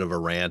little bit of a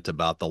rant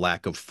about the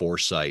lack of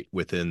foresight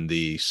within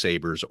the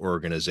Sabres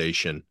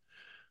organization,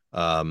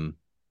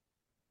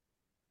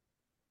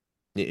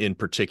 in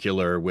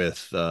particular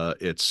with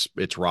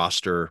its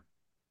roster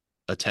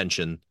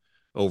attention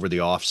over the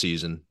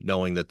offseason,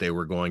 knowing that they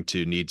were going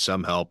to need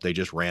some help. They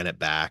just ran it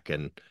back,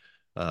 and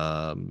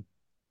of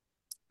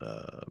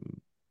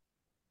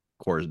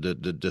course,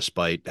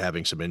 despite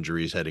having some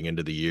injuries heading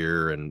into the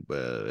year, and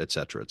et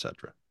cetera, et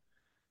cetera.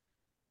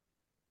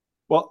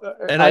 Well,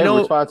 And I I have a know,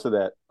 response to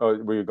that. Oh,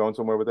 were you going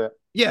somewhere with that?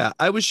 yeah,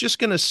 I was just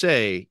going to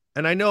say,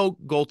 and I know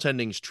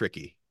goaltending's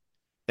tricky,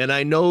 and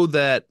I know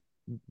that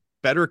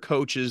better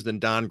coaches than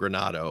Don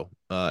Granato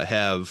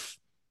have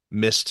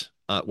missed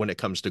when it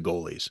comes to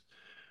goalies,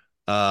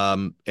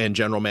 and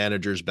general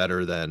managers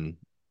better than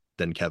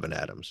Kevin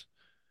Adams.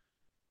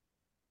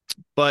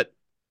 But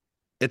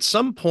at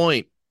some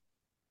point,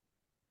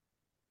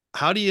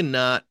 how do you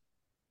not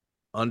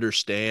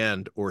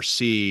understand or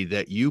see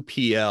that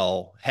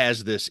UPL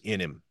has this in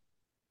him,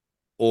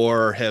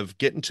 or have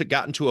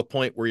gotten to a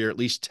point where you're at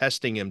least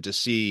testing him to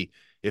see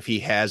if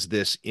he has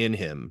this in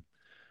him,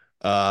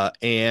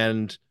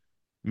 and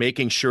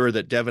making sure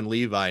that Devin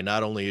Levi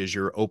not only is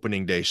your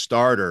opening day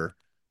starter,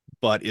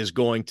 but is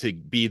going to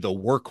be the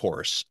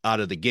workhorse out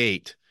of the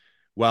gate,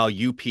 while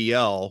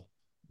UPL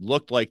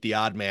looked like the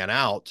odd man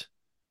out.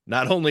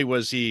 Not only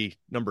was he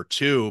number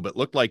 2, but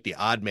looked like the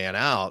odd man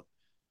out.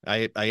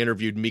 I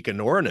interviewed Mika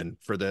Norinen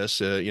for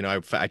this.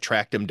 I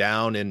tracked him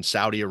down in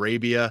Saudi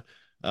Arabia.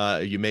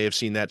 You may have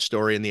seen that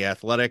story in The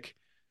Athletic,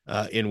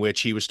 in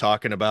which he was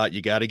talking about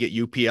you got to get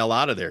UPL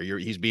out of there.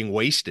 He's being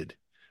wasted,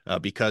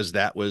 because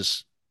that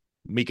was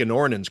Mika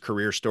Norinen's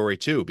career story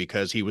too,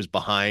 because he was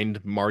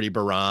behind Marty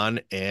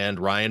Baron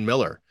and Ryan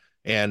Miller,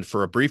 and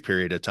for a brief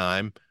period of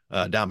time,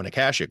 Dominic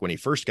Hasek when he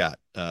first got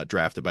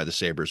drafted by the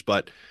Sabres.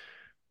 But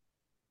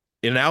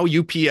now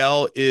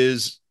UPL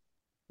is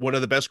one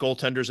of the best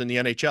goaltenders in the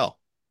NHL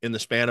in the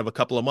span of a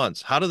couple of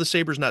months. How do the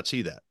Sabres not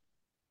see that?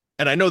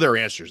 And I know their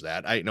answer is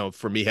that. I know,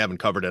 for me, having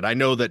covered it, I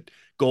know that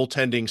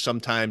goaltending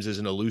sometimes is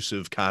an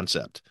elusive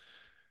concept,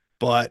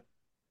 but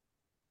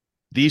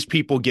these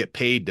people get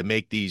paid to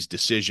make these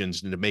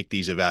decisions and to make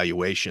these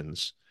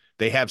evaluations.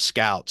 They have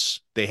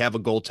scouts, they have a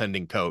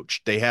goaltending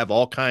coach, they have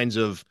all kinds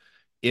of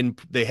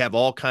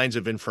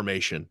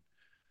information,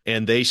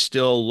 and they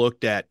still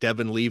looked at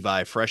Devin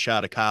Levi fresh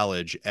out of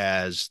college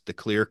as the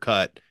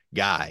clear-cut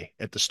guy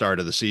at the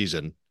start of the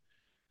season,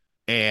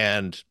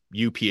 and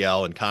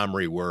UPL and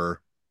Comrie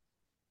were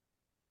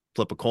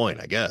flip a coin,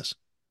 I guess.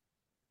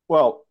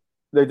 Well,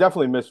 they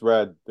definitely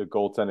misread the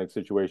goaltending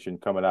situation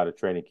coming out of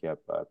training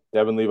camp.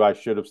 Devin Levi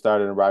should have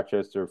started in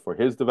Rochester for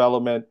his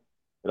development.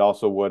 It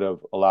also would have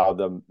allowed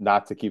them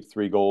not to keep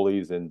 3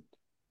 goalies and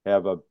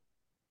have a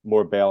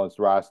more balanced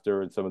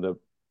roster and some of the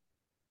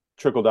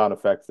trickle-down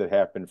effects that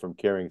happened from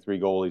carrying 3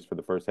 goalies for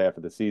the first half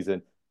of the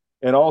season.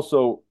 And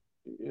also,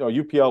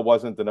 UPL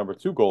wasn't the number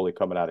 2 goalie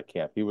coming out of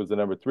camp. He was the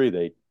number 3.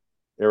 They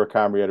Eric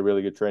Comrie had a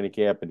really good training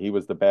camp, and he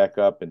was the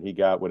backup, and he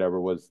got whatever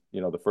was,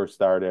 the first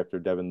start after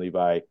Devin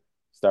Levi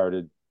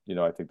started,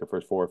 I think the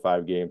first 4 or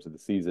 5 games of the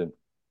season.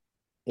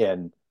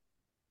 And,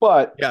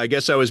 but, Yeah, I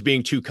guess I was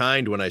being too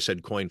kind when I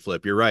said coin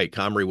flip. You're right.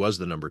 Comrie was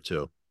the number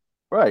 2.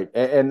 right.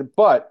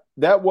 But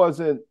that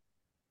wasn't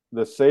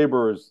the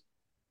Sabres.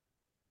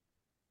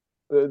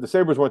 The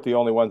Sabres weren't the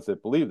only ones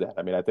that believed that.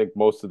 I mean, I think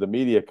most of the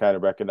media kind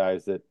of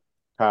recognized that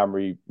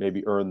Comrie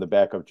maybe earned the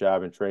backup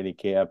job in training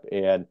camp.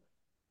 And,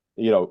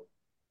 you know,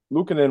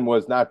 Luukkonen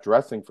was not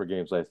dressing for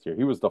games last year.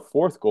 He was the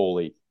fourth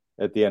goalie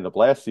at the end of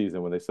last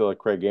season when they still had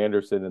Craig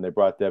Anderson and they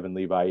brought Devin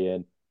Levi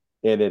in.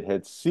 And it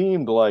had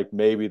seemed like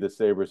maybe the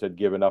Sabres had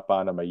given up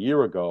on him a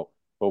year ago.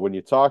 But when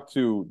you talk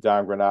to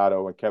Don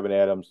Granato and Kevin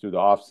Adams through the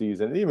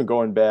offseason, and even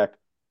going back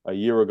a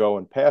year ago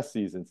in past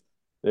seasons,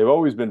 they've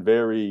always been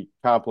very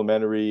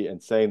complimentary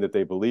and saying that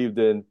they believed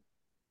in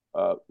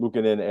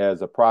Luukkonen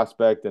as a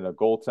prospect and a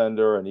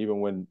goaltender. And even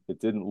when it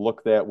didn't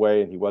look that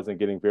way and he wasn't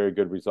getting very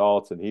good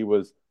results and he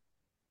was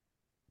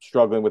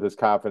struggling with his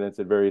confidence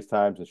at various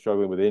times and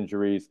struggling with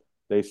injuries,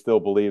 they still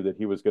believe that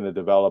he was going to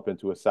develop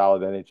into a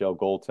solid NHL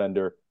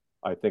goaltender.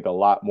 I think a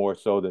lot more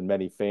so than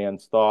many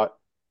fans thought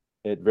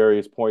at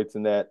various points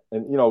in that.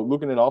 And,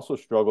 Luukkonen also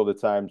struggled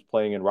at times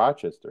playing in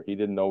Rochester. He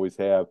didn't always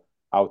have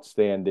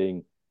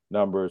outstanding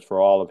numbers for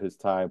all of his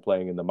time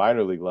playing in the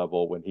minor league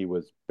level when he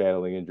was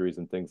battling injuries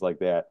and things like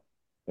that.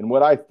 And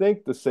what I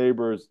think the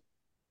Sabres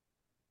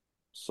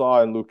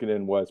saw in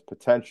Luukkonen was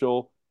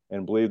potential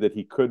and believed that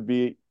he could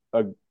be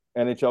a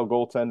NHL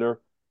goaltender,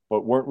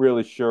 but weren't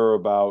really sure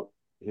about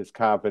his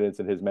confidence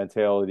and his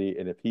mentality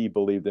and if he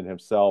believed in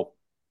himself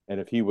and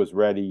if he was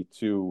ready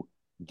to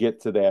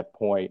get to that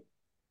point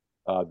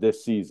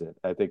this season.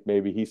 I think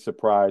maybe he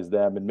surprised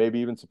them and maybe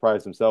even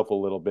surprised himself a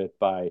little bit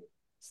by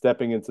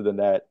stepping into the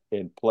net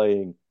and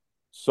playing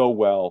so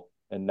well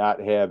and not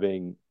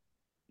having,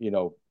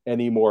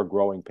 any more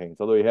growing pains.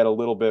 Although he had a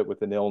little bit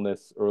with an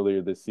illness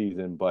earlier this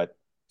season, but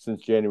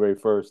since January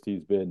 1st,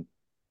 he's been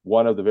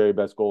one of the very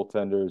best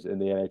goaltenders in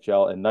the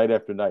NHL. And night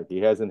after night, he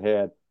hasn't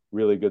had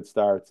really good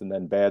starts and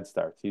then bad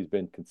starts. He's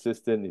been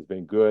consistent, he's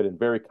been good and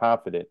very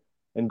confident.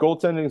 And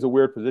goaltending is a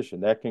weird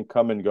position that can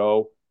come and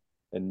go.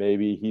 And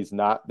maybe he's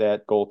not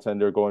that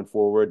goaltender going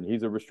forward. And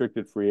he's a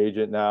restricted free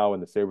agent now,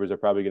 and the Sabres are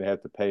probably going to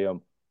have to pay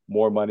him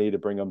more money to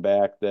bring him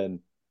back than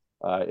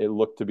it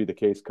looked to be the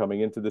case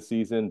coming into the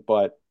season.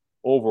 But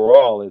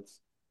overall,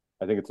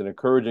 I think it's an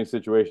encouraging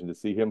situation to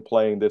see him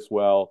playing this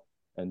well.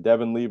 And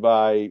Devin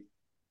Levi,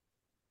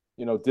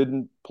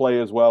 didn't play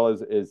as well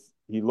as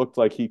he looked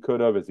like he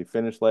could have as he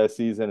finished last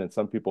season, and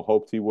some people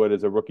hoped he would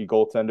as a rookie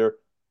goaltender.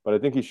 But I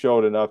think he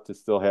showed enough to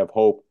still have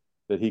hope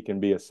that he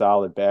can be a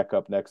solid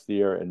backup next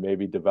year and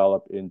maybe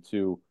develop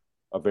into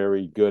a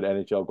very good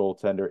NHL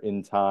goaltender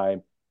in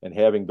time. And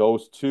having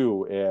those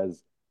two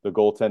as the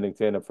goaltending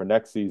tandem for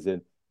next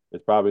season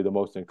is probably the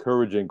most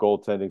encouraging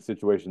goaltending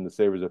situation the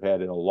Sabres have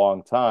had in a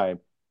long time.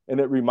 And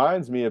it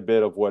reminds me a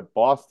bit of what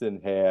Boston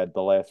had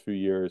the last few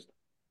years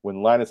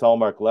when Linus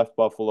Ullmark left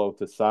Buffalo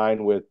to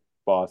sign with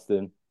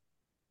Boston,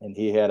 and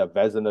he had a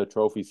Vezina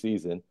Trophy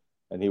season,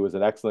 and he was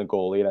an excellent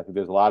goalie. And I think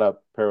there's a lot of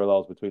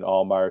parallels between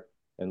Ullmark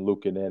and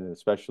Luukkonen, and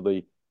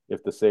especially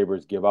if the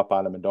Sabres give up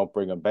on him and don't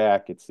bring him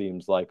back, it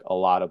seems like a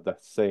lot of the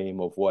same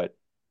of what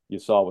you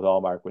saw with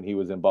Ullmark when he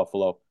was in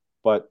Buffalo.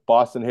 But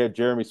Boston had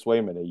Jeremy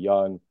Swayman, a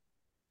young,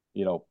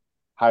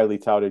 highly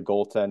touted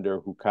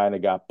goaltender who kind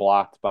of got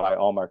blocked by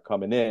Ullmark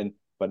coming in.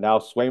 But now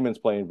Swayman's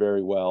playing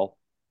very well,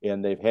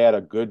 and they've had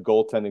a good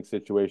goaltending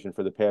situation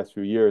for the past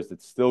few years.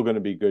 It's still going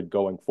to be good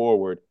going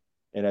forward.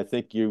 And I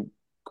think you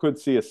could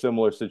see a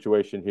similar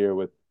situation here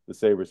with the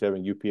Sabres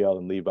having UPL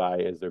and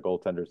Levi as their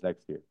goaltenders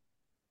next year.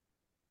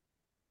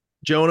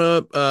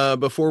 Jonah,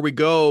 before we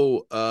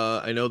go,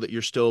 I know that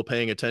you're still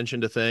paying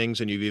attention to things,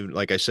 and you've even,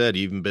 like I said,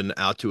 you've even been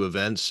out to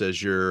events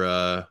as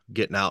you're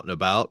getting out and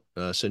about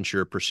since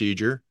your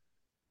procedure.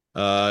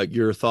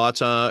 Your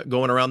thoughts on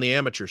going around the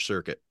amateur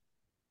circuit?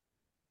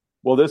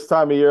 Well, this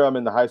time of year, I'm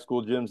in the high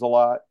school gyms a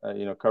lot,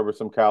 cover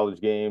some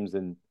college games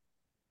and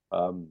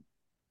um,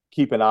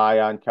 keep an eye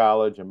on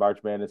college. And March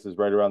Madness is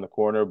right around the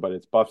corner, but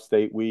it's Buff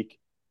State week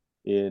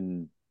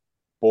in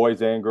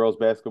boys and girls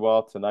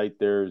basketball. Tonight,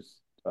 there's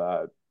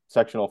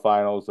sectional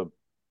finals of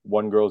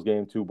one girls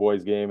game, two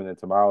boys game. And then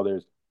tomorrow,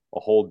 there's a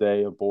whole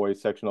day of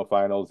boys sectional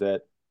finals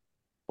at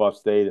Buff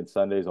State. And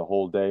Sunday's a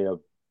whole day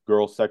of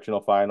girls sectional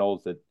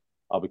finals that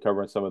I'll be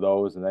covering some of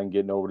those and then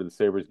getting over to the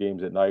Sabres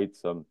games at night.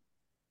 Some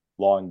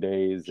long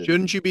days. And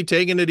Shouldn't you be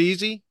taking it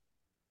easy?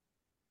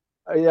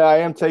 yeah, I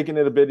am taking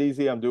it a bit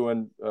easy. I'm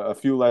doing a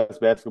few less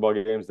basketball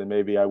games than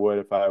maybe I would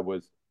if I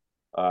was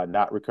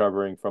not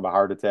recovering from a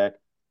heart attack.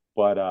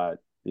 But I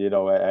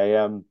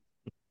am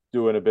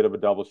doing a bit of a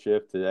double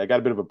shift. I got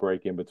a bit of a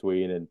break in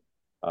between,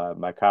 and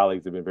my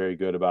colleagues have been very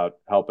good about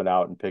helping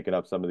out and picking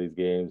up some of these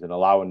games and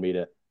allowing me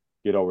to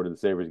get over to the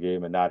Sabres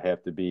game and not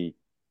have to be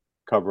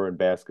covering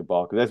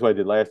basketball. Because that's what I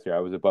did last year. I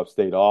was at Buff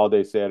State all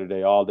day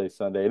Saturday, all day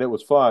Sunday, and it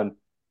was fun,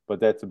 but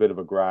that's a bit of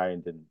a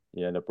grind, and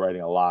you end up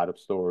writing a lot of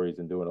stories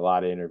and doing a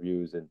lot of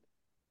interviews. And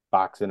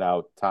boxing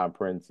out Tom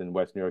Prince and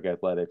West New York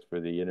Athletics for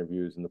the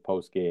interviews and the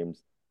post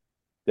games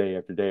day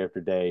after day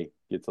after day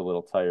gets a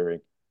little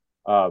tiring.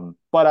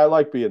 But I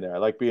like being there. I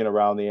like being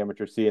around the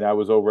amateur scene. I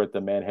was over at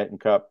the Manhattan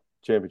Cup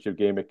championship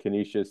game at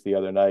Canisius the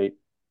other night.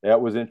 That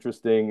was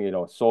interesting. You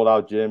know, sold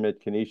out gym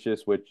at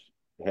Canisius, which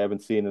I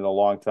haven't seen in a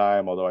long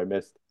time, although I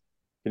missed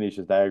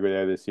Canisius Niagara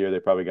there this year. They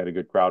probably got a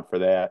good crowd for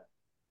that.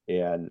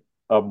 And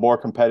a more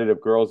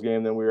competitive girls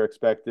game than we were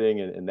expecting.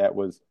 And that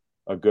was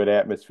a good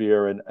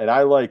atmosphere. And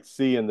I like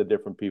seeing the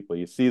different people.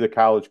 You see the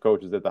college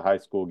coaches at the high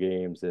school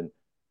games, and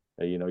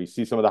you know, you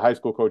see some of the high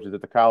school coaches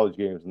at the college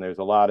games, and there's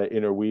a lot of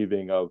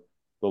interweaving of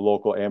the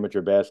local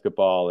amateur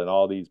basketball, and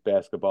all these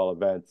basketball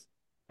events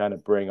kind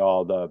of bring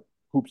all the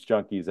hoops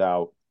junkies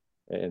out.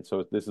 And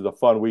so this is a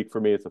fun week for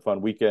me. It's a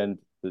fun weekend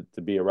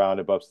to be around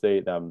above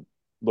state. And I'm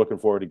looking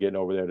forward to getting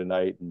over there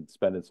tonight and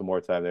spending some more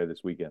time there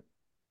this weekend.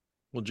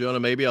 Well, Jonah,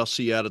 maybe I'll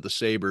see you out at the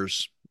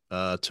Sabres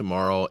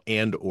tomorrow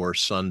and or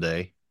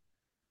Sunday.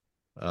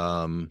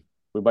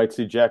 We might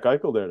see Jack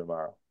Eichel there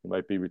tomorrow. He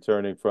might be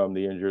returning from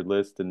the injured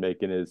list and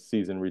making his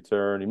season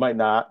return. He might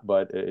not,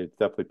 but it's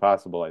definitely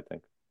possible, I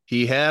think.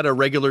 He had a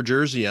regular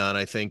jersey on,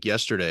 I think,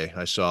 yesterday.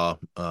 I saw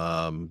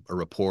a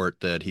report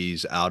that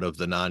he's out of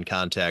the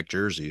non-contact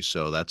jersey.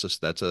 So that's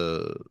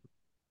a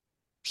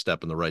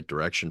step in the right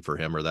direction for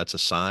him, or that's a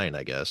sign,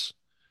 I guess.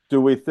 What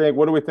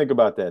do we think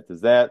about that?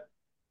 Does that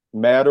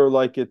matter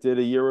like it did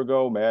a year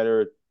ago?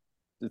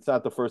 It's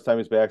not the first time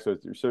he's back, so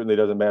it certainly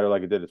doesn't matter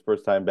like it did his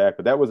first time back.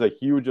 But that was a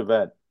huge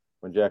event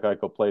when Jack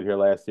Eichel played here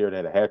last year and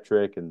had a hat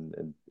trick.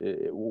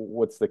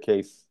 What's the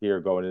case here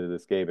going into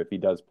this game if he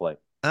does play?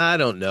 I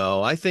don't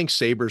know. I think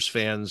Sabres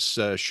fans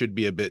should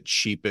be a bit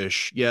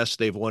sheepish. Yes,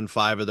 they've won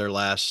four of their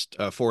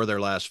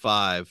last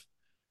five,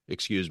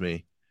 excuse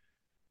me,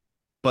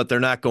 but they're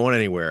not going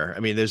anywhere. I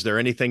mean, is there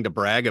anything to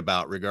brag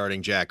about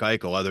regarding Jack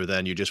Eichel other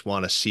than you just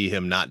want to see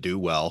him not do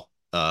well?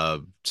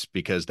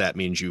 Because that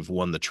means you've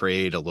won the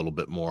trade a little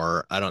bit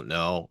more. I don't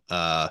know.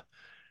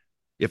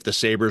 If the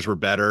Sabres were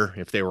better,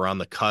 if they were on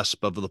the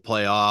cusp of the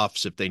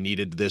playoffs, if they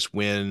needed this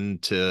win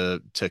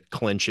to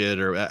clinch it,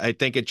 or I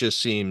think it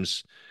just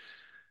seems,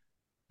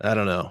 I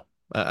don't know.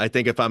 I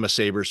think if I'm a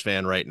Sabres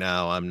fan right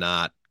now, I'm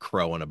not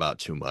crowing about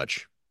too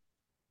much.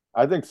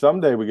 I think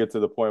someday we get to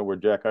the point where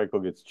Jack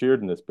Eichel gets cheered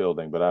in this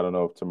building, but I don't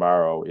know if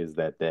tomorrow is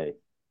that day.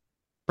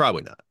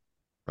 Probably not.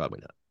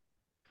 Probably not.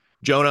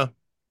 Jonah,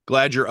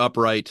 glad you're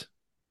upright.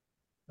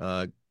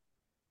 Glad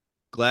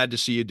to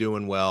see you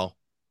doing well.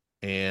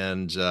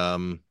 And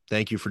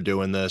thank you for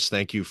doing this.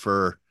 Thank you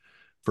for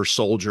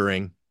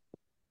soldiering.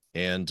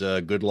 And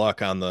good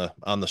luck on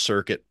the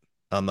circuit,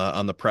 on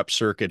the prep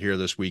circuit here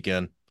this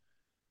weekend.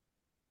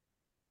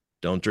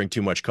 Don't drink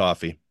too much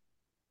coffee.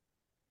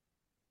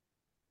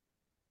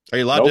 Are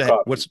you allowed No to?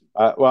 coffee.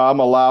 Well,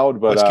 I'm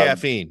allowed, but what's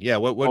caffeine? Yeah,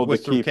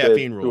 what's the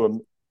caffeine rule?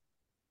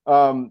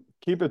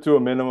 Keep it to a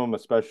minimum,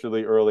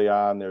 especially early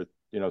on. There's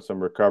some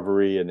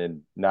recovery, and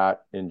then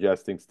not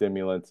ingesting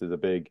stimulants is a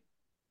big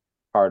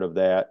part of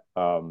that.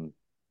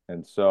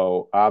 And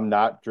so I'm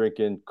not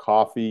drinking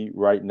coffee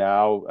right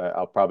now.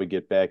 I'll probably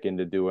get back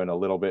into doing a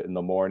little bit in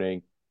the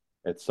morning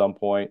at some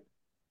point.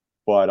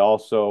 But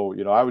also,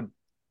 I would,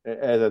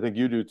 as I think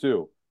you do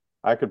too,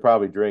 I could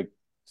probably drink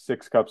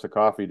 6 cups of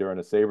coffee during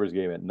a Sabres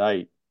game at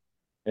night.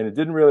 And it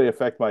didn't really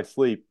affect my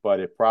sleep, but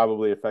it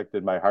probably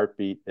affected my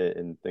heartbeat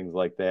and things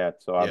like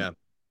that. So I'm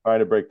trying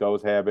to break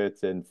those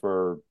habits. And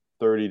for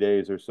 30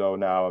 days or so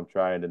now, I'm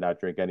trying to not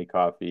drink any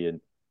coffee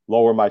and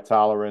lower my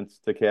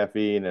tolerance to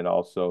caffeine, and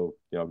also,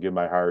 give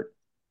my heart,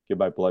 give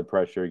my blood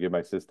pressure, give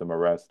my system a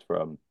rest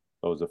from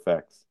those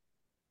effects.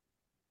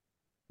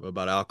 What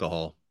about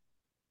alcohol?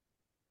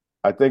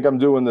 I think I'm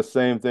doing the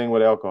same thing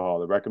with alcohol.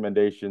 The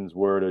recommendations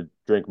were to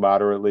drink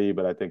moderately,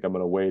 but I think I'm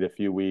going to wait a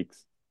few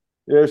weeks.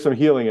 There's some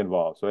healing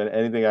involved. So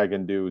anything I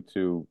can do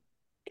to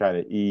kind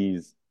of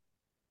ease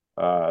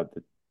the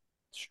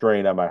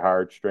strain on my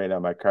heart, strain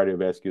on my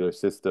cardiovascular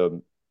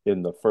system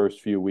in the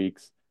first few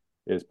weeks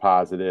is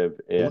positive.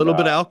 A little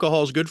bit of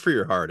alcohol is good for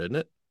your heart, isn't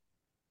it?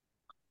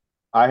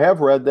 I have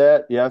read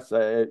that. Yes.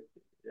 I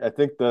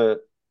think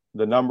the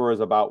number is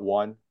about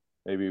one,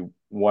 maybe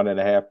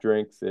 1.5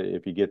 drinks.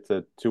 If you get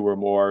to 2 or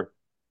more,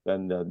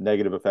 then the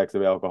negative effects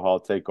of alcohol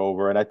take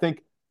over. And I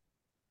think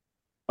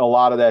a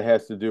lot of that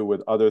has to do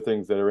with other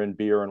things that are in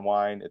beer and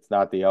wine. It's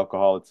not the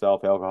alcohol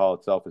itself. Alcohol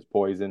itself is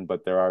poison,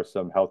 but there are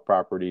some health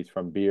properties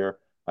from beer.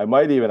 I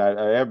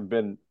haven't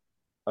been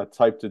a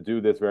type to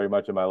do this very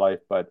much in my life,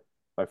 but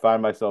if I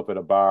find myself at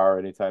a bar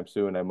anytime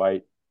soon, I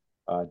might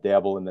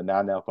dabble in the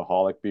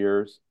non-alcoholic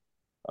beers.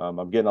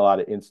 I'm getting a lot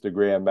of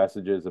Instagram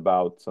messages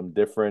about some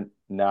different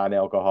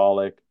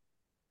non-alcoholic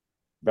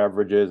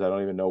beverages. I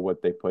don't even know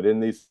what they put in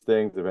these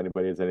things, if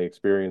anybody has any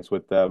experience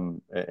with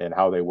them and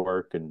how they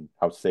work and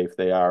how safe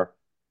they are.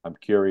 I'm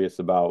curious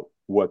about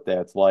what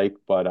that's like,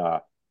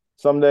 but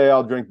someday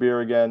I'll drink beer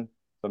again.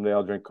 Someday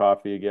I'll drink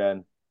coffee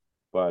again,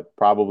 but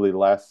probably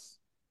less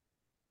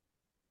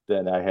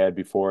than I had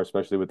before,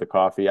 especially with the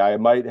coffee. I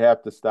might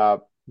have to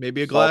stop.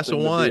 Maybe a glass of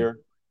wine. Beer.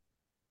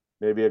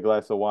 Maybe a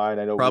glass of wine.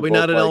 I know probably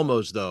not at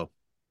Elmo's though.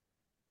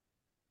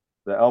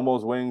 The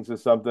Elmo's wings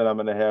is something I'm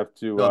going to have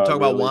to No, I'm talking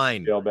about really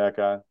wine. scale back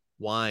on.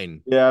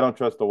 Wine. Yeah, I don't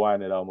trust the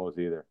wine at Elmo's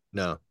either.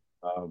 No.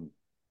 Um,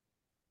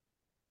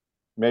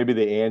 maybe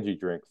the Angie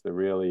drinks, the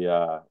really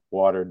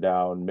watered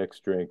down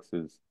mixed drinks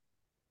is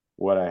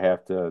what I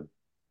have to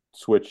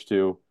switch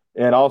to.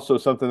 And also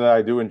something that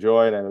I do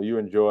enjoy, and I know you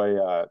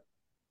enjoy,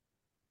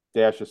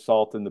 dash of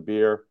salt in the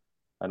beer.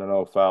 I don't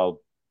know if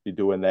I'll be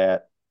doing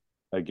that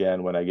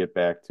again when I get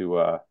back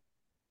to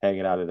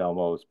hanging out at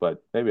Elmo's,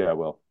 but maybe I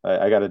will.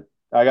 I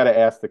gotta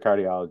ask the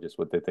cardiologist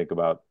what they think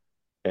about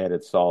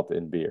added salt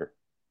in beer.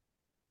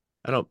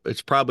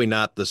 It's probably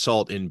not the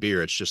salt in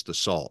beer. It's just the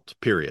salt,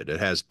 period.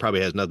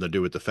 Probably has nothing to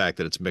do with the fact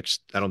that it's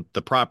mixed.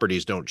 The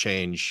properties don't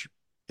change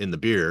in the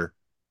beer.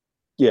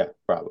 Yeah,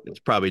 probably. It's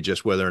probably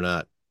just whether or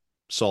not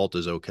salt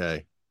is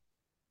okay.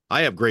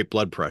 I have great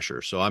blood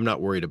pressure, so I'm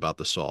not worried about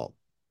the salt.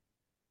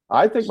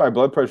 I think my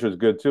blood pressure is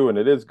good too, and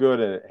it is good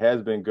and it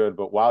has been good.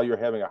 But while you're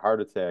having a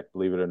heart attack,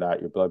 believe it or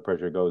not, your blood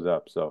pressure goes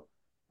up. So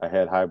I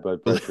had high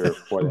blood pressure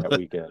for that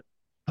weekend.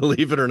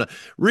 Believe it or not.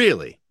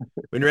 Really?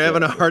 When you're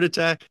having a heart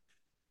attack?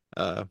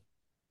 Uh,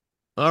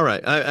 all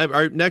right.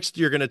 Next,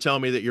 you're going to tell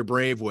me that your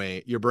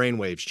brain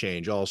waves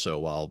change also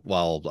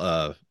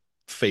while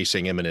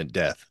facing imminent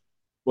death.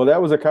 Well,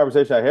 that was a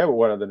conversation I had with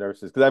one of the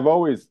nurses because I've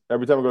always,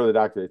 every time I go to the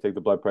doctor, they take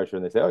the blood pressure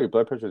and they say, "Oh, your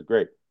blood pressure is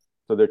great."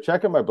 So they're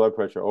checking my blood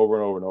pressure over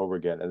and over and over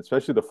again, and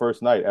especially the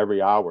first night,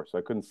 every hour. So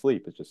I couldn't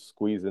sleep. It's just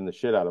squeezing the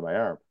shit out of my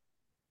arm.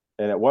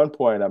 And at one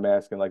point, I'm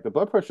asking, like, the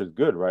blood pressure is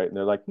good, right? And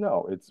they're like,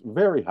 "No, it's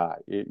very high.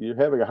 You're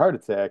having a heart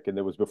attack, and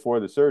it was before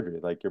the surgery.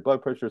 Like, your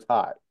blood pressure is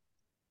high."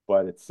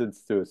 But it's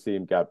since to have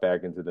seen got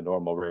back into the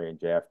normal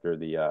range after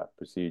the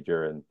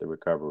procedure and the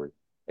recovery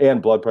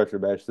and blood pressure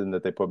medicine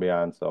that they put me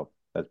on. So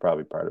that's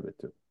probably part of it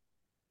too.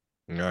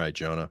 All right,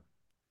 Jonah.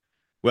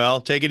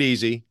 Well, take it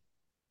easy.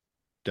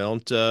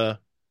 Don't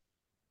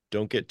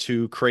get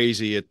too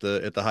crazy at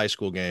the high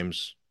school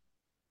games.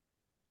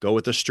 Go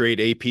with a straight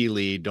AP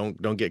lead.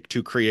 Don't get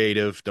too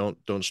creative.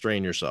 Don't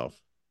strain yourself.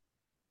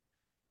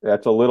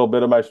 That's a little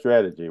bit of my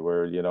strategy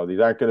where, these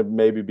aren't going to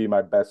maybe be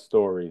my best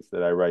stories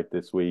that I write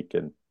this week.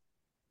 And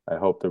I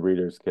hope the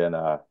readers can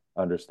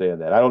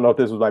understand that. I don't know if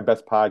this was my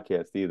best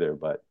podcast either,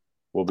 but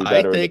we'll be I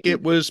better in the think it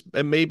future. was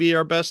maybe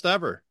our best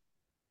ever.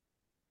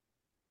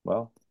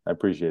 Well, I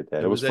appreciate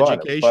that. It It was was fun. It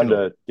was fun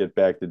educational. to get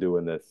back to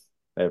doing this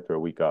after a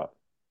week off.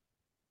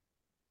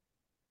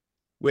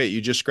 Wait,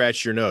 you just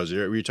scratched your nose.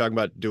 Were you talking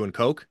about doing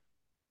coke?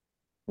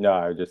 No,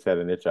 I just had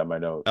an itch on my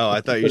nose. Oh,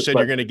 I thought you said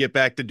you're But, going to get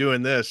back to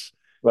doing this.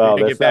 You're well,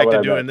 going to that's get not back what to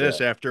I doing meant. Yeah,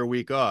 this after a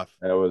week off.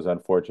 that was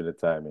unfortunate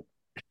timing.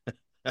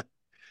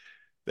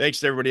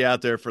 Thanks to everybody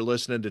out there for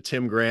listening to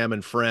Tim Graham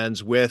and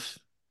Friends with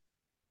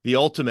the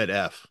ultimate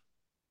F,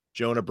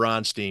 Jonah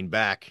Bronstein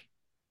back.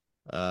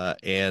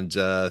 And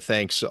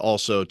thanks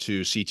also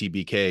to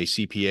CTBK,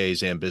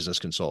 CPAs, and business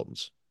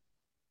consultants.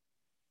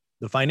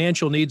 The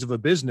financial needs of a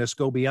business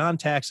go beyond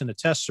tax and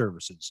attest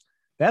services.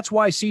 That's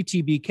why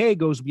CTBK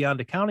goes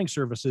beyond accounting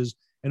services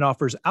and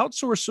offers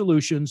outsourced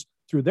solutions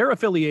through their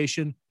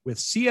affiliation with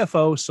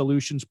CFO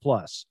Solutions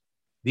Plus.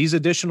 These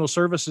additional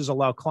services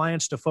allow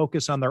clients to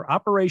focus on their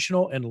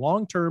operational and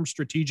long-term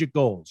strategic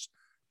goals.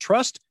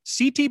 Trust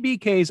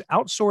CTBK's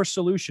outsourced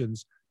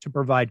solutions to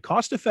provide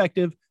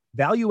cost-effective,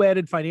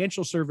 value-added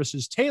financial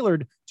services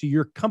tailored to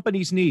your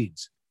company's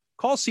needs.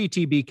 Call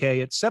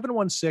CTBK at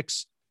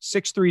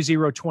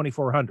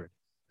 716-630-2400.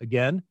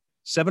 Again,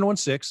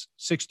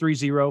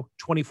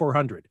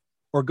 716-630-2400.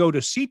 Or go to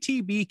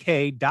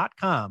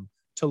ctbk.com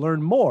to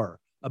learn more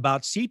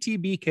about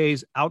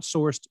CTBK's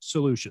outsourced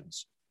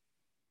solutions.